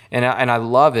 and I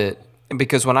love it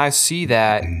because when I see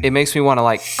that, it makes me want to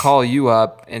like call you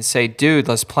up and say, dude,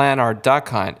 let's plan our duck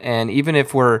hunt, and even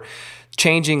if we're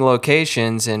changing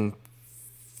locations and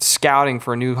scouting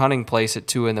for a new hunting place at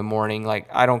 2 a.m. Like,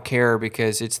 I don't care,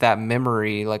 because it's that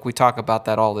memory. Like, we talk about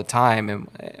that all the time,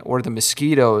 or the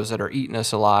mosquitoes that are eating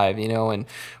us alive, and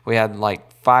we had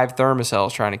like 5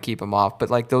 thermocells trying to keep them off.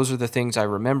 But like, those are the things I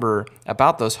remember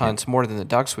about those hunts more than the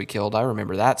ducks we killed. I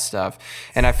remember that stuff.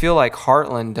 And I feel like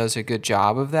Heartland does a good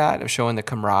job of that, of showing the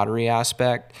camaraderie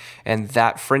aspect, and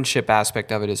that friendship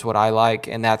aspect of it is what I like.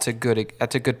 And that's a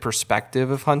good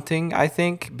perspective of hunting, I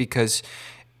think, because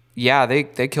yeah,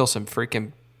 they kill some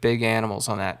freaking big animals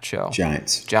on that show.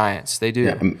 Giants, they do.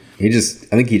 Yeah, I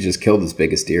think he just killed his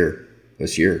biggest deer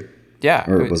this year. Yeah.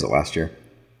 Or was it last year?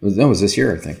 It was this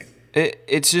year, I think.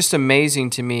 It's just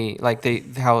amazing to me,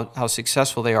 like how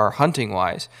successful they are hunting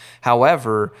wise.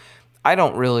 However, I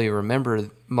don't really remember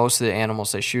most of the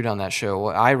animals they shoot on that show.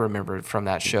 What I remember from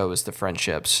that show is the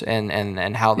friendships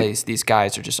and how these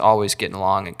guys are just always getting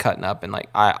along and cutting up, and like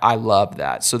I love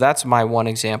that. So that's my one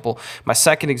example. My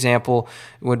second example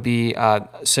would be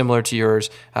similar to yours,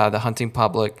 the hunting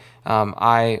public.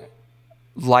 I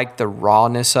like the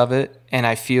rawness of it, and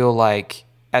I feel like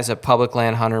as a public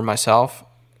land hunter myself,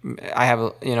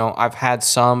 I've had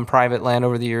some private land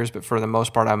over the years, but for the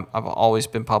most part, I've always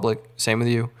been public. Same with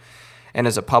you. And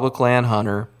as a public land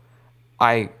hunter,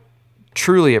 I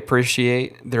truly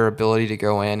appreciate their ability to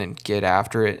go in and get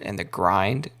after it, and the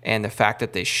grind, and the fact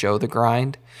that they show the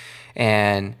grind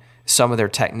and some of their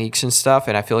techniques and stuff.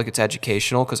 And I feel like it's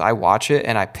educational, because I watch it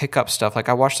and I pick up stuff. Like,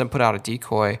 I watched them put out a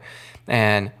decoy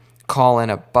and call in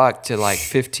a buck to like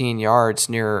 15 yards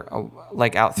near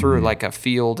out through like a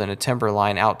field and a timber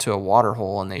line out to a water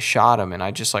hole, and they shot him. And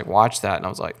I just like watched that, and I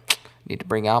was like, need to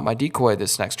bring out my decoy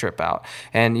this next trip out.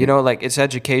 And like, it's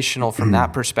educational from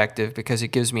that perspective, because it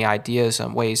gives me ideas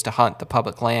on ways to hunt the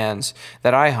public lands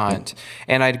that I hunt.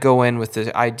 And I'd go in with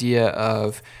the idea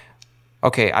of,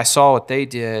 okay, I saw what they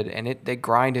did, and they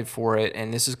grinded for it,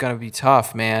 and this is going to be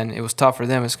tough, man. It was tough for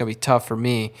them. It's going to be tough for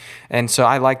me. And so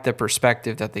I like the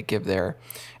perspective that they give there.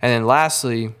 And then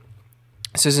lastly,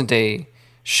 this isn't a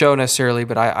show necessarily,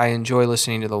 but I enjoy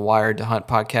listening to the Wired to Hunt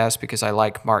podcast, because I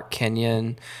like Mark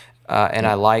Kenyon, and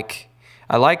I like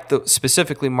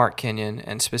specifically Mark Kenyon,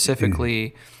 and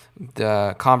specifically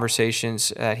the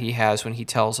conversations that he has when he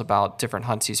tells about different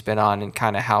hunts he's been on, and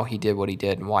kind of how he did what he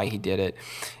did and why he did it,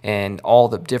 and all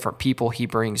the different people he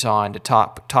brings on to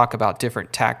talk about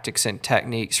different tactics and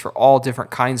techniques for all different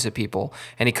kinds of people.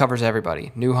 And he covers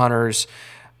everybody: new hunters,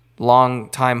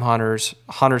 long-time hunters,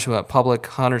 hunters who hunt public,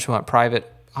 hunters who hunt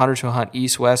private, hunters who hunt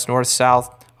east, west, north,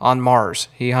 south, on Mars.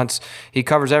 He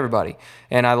covers everybody.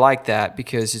 And I like that,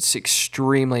 because it's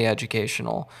extremely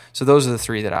educational. So those are the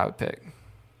 3 that I would pick.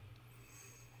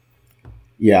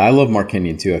 Yeah, I love Mark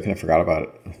Kenyon too. I kind of forgot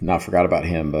about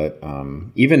him, but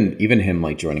even him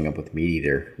like joining up with Meat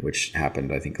Eater, which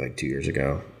happened I think like 2 years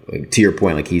ago. Like, to your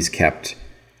point, like, he's kept,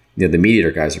 the Meat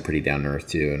Eater guys are pretty down to earth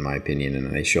too, in my opinion,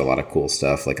 and they show a lot of cool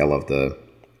stuff. Like, I love the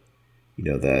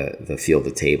field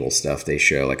to table stuff they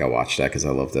show. Like, I watch that because I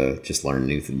love to just learn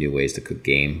new ways to cook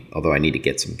game. Although I need to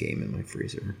get some game in my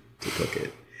freezer to cook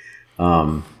it.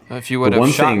 If you would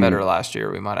have shot better last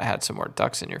year, we might have had some more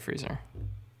ducks in your freezer.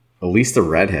 At least the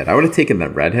redhead. I would have taken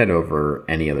that redhead over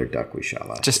any other duck we shot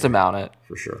last year. Just to mount it.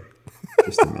 For sure.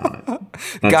 Just to mount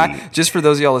it. Guy, just for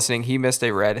those of y'all listening, he missed a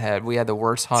redhead. We had the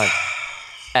worst hunt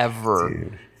ever.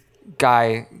 Dude.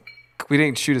 Guy, we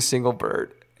didn't shoot a single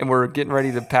bird. And we're getting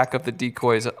ready to pack up the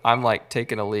decoys. I'm like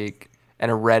taking a leak, and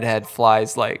a redhead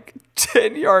flies like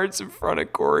 10 yards in front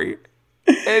of Corey.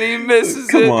 And he misses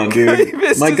it. Come on, dude. He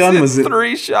misses my gun it was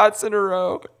 3 shots in a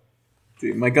row.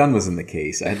 Dude, my gun was in the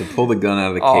case. I had to pull the gun out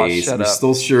of the case. Shut I'm up.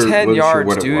 still sure. 10 yards,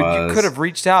 what dude. It was. You could have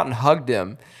reached out and hugged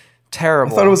him.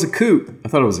 Terrible. I thought it was a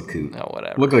coot. No,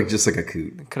 whatever. Looked like just like a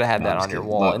coot. Could have had that on your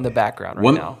wall. Look, in the background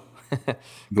now.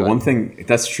 The one thing,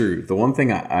 that's true. The one thing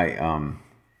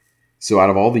so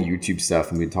out of all the YouTube stuff,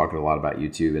 and we've talked a lot about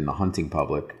YouTube and the hunting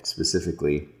public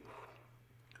specifically,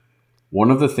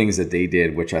 one of the things that they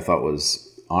did, which I thought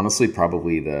was honestly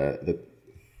probably the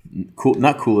cool,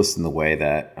 not coolest in the way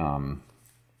that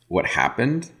what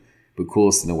happened, but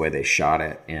coolest in the way they shot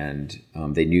it. And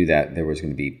they knew that there was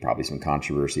going to be probably some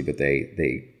controversy, but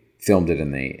they filmed it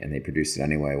and they produced it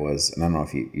anyway. And I don't know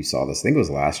if you saw this. I think it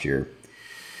was last year.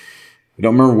 I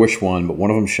don't remember which one, but one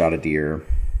of them shot a deer,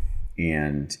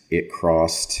 and it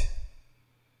crossed.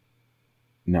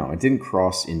 No, it didn't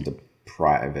cross into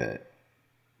private,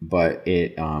 but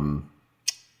it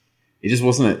just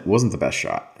wasn't the best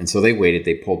shot. And so they waited.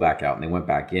 They pulled back out and they went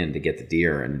back in to get the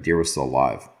deer, and the deer was still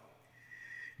alive.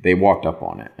 They walked up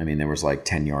on it. I mean, there was like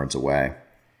 10 yards away,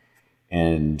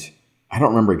 and I don't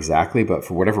remember exactly, but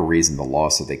for whatever reason, the law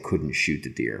said they couldn't shoot the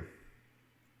deer.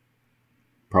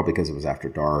 probably because it was after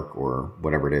dark or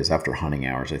whatever it is, after hunting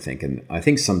hours, I think. And I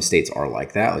think some states are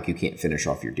like that. Like you can't finish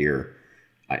off your deer,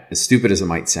 as stupid as it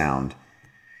might sound.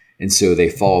 And so they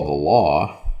followed the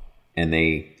law and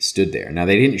they stood there. Now,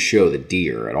 they didn't show the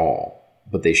deer at all,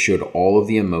 but they showed all of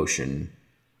the emotion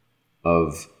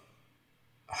of,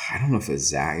 I don't know if it was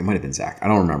Zach. It might have been Zach. I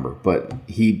don't remember. But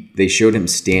they showed him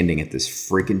standing at this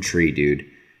freaking tree, dude,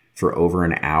 for over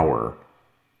an hour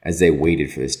as they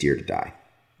waited for this deer to die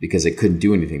because they couldn't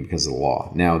do anything because of the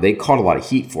law. Now, they caught a lot of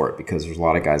heat for it because there's a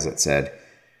lot of guys that said,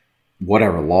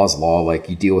 whatever, law's law, like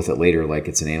you deal with it later, like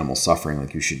it's an animal suffering,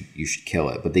 like you should kill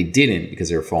it. But they didn't because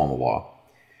they were following the law.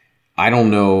 I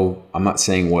don't know. I'm not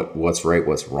saying what's right,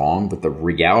 what's wrong, but the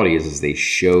reality is they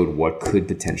showed what could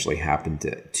potentially happen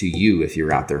to you if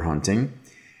you're out there hunting.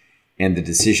 And the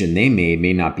decision they made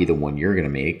may not be the one you're going to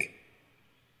make,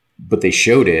 but they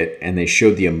showed it, and they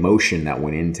showed the emotion that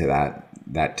went into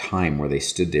that time where they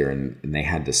stood there and they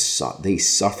had to, they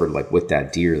suffered like with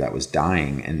that deer that was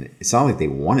dying. And it's not like they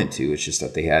wanted to, it's just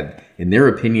that they had, in their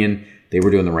opinion, they were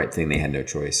doing the right thing. They had no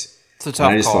choice. It's a tough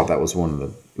and I just call. thought that was one of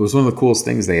the coolest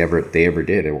things they ever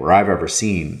did, or I've ever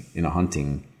seen in a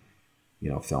hunting,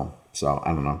 film. So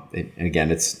I don't know. And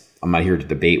again, I'm not here to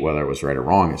debate whether it was right or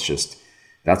wrong. It's just,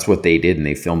 that's what they did. And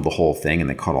they filmed the whole thing and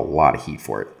they caught a lot of heat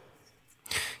for it.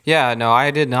 Yeah, no,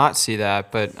 I did not see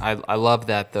that, but I love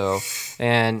that though.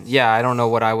 And yeah, I don't know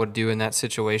what I would do in that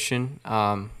situation.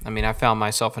 I found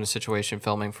myself in a situation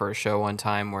filming for a show one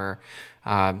time where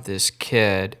this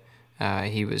kid,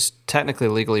 he was technically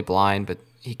legally blind, but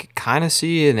he could kind of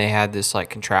see, and they had this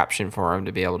like contraption for him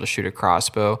to be able to shoot a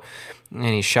crossbow. And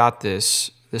he shot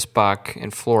this buck in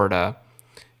Florida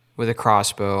with a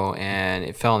crossbow, and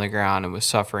it fell on the ground and was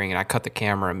suffering, and I cut the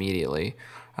camera immediately.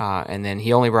 And then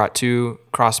he only brought 2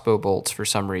 crossbow bolts for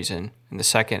some reason, and the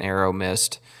second arrow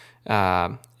missed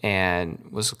and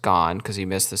was gone because he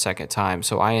missed the second time.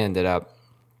 So I ended up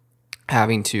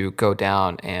having to go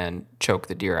down and choke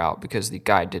the deer out because the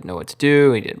guy didn't know what to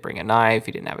do. He didn't bring a knife.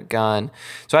 He didn't have a gun.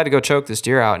 So I had to go choke this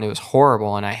deer out, and it was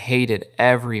horrible, and I hated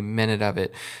every minute of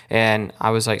it. And I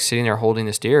was like sitting there holding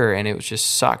this deer, and it was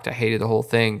just sucked. I hated the whole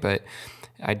thing, but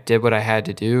I did what I had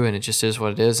to do, and it just is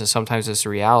what it is, and sometimes it's the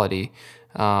reality.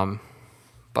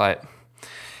 But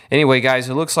anyway, guys,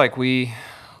 it looks like we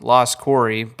lost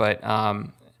Corey, but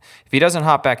if he doesn't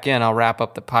hop back in, I'll wrap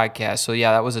up the podcast. So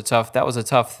yeah, that was a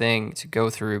tough thing to go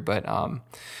through, but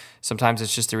sometimes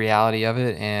it's just the reality of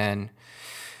it, and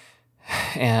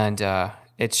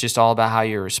it's just all about how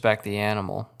you respect the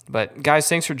animal. But guys,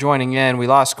 thanks for joining in. We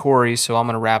lost Corey, so I'm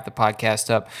going to wrap the podcast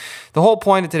up. The whole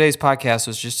point of today's podcast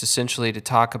was just essentially to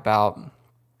talk about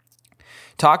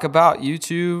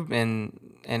YouTube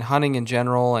and hunting in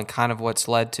general, and kind of what's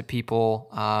led to people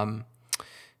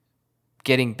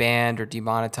getting banned or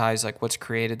demonetized, like what's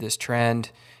created this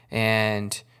trend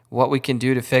and what we can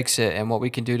do to fix it. And what we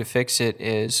can do to fix it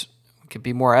is we can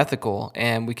be more ethical,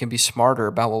 and we can be smarter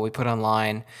about what we put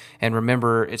online. And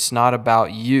remember, it's not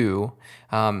about you.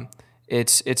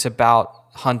 It's about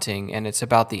hunting, and it's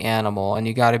about the animal, and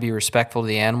you got to be respectful to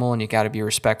the animal, and you got to be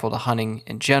respectful to hunting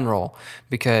in general,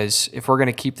 because if we're going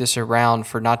to keep this around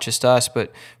for not just us,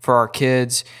 but for our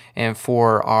kids and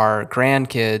for our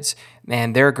grandkids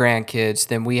and their grandkids,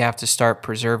 then we have to start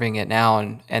preserving it now,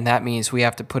 and that means we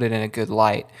have to put it in a good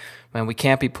light. Man, you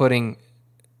can't be putting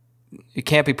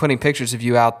pictures of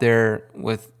you out there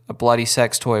with a bloody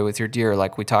sex toy with your deer,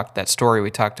 like that story we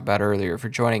talked about earlier. If you're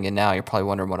joining in now, you're probably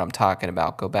wondering what I'm talking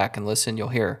about. Go back and listen, you'll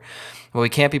hear. Well, we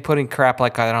can't be putting crap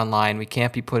like that online. We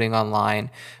can't be putting online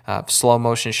slow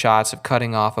motion shots of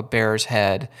cutting off a bear's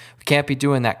head. We can't be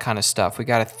doing that kind of stuff. We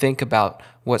got to think about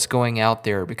what's going out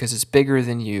there, because it's bigger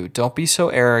than you. Don't be so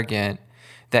arrogant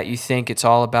that you think it's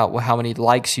all about how many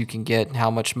likes you can get and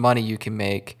how much money you can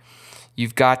make.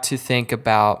 You've got to think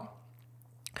about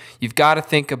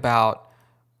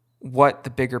what the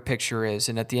bigger picture is.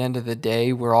 And at the end of the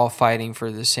day, we're all fighting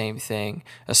for the same thing,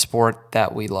 a sport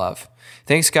that we love.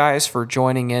 Thanks, guys, for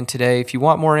joining in today. If you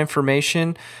want more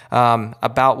information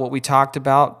about what we talked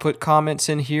about, put comments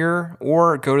in here,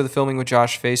 or go to the Filming with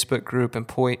Josh Facebook group and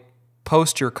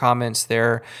post your comments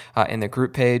there in the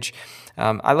group page.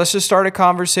 Let's just start a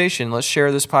conversation. Let's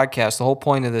share this podcast. The whole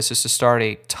point of this is to start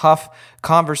a tough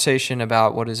conversation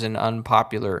about what is an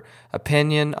unpopular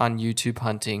opinion on YouTube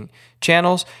hunting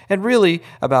channels, and really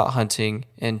about hunting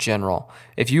in general.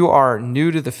 If you are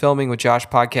new to the Filming with Josh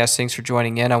podcast, thanks for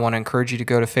joining in. I want to encourage you to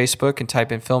go to Facebook and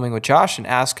type in Filming with Josh and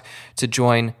ask to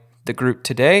join the group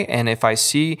today. And if I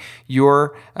see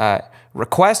your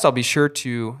request, I'll be sure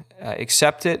to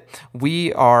accept it.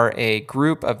 We are a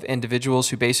group of individuals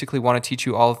who basically want to teach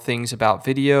you all things about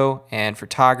video and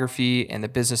photography and the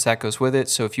business that goes with it.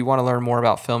 So if you want to learn more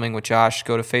about Filming with Josh,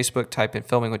 go to Facebook, type in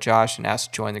Filming with Josh, and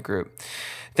ask to join the group.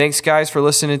 Thanks, guys, for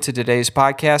listening to today's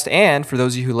podcast. And for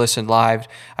those of you who listened live,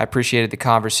 I appreciated the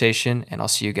conversation, and I'll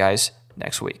see you guys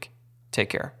next week. Take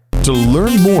care. To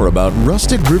learn more about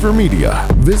Rustic River Media,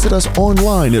 visit us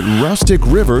online at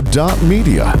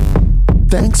rusticriver.media.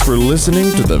 Thanks for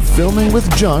listening to the Filming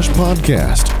with Josh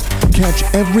podcast. Catch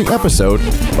every episode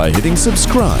by hitting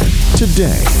subscribe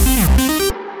today.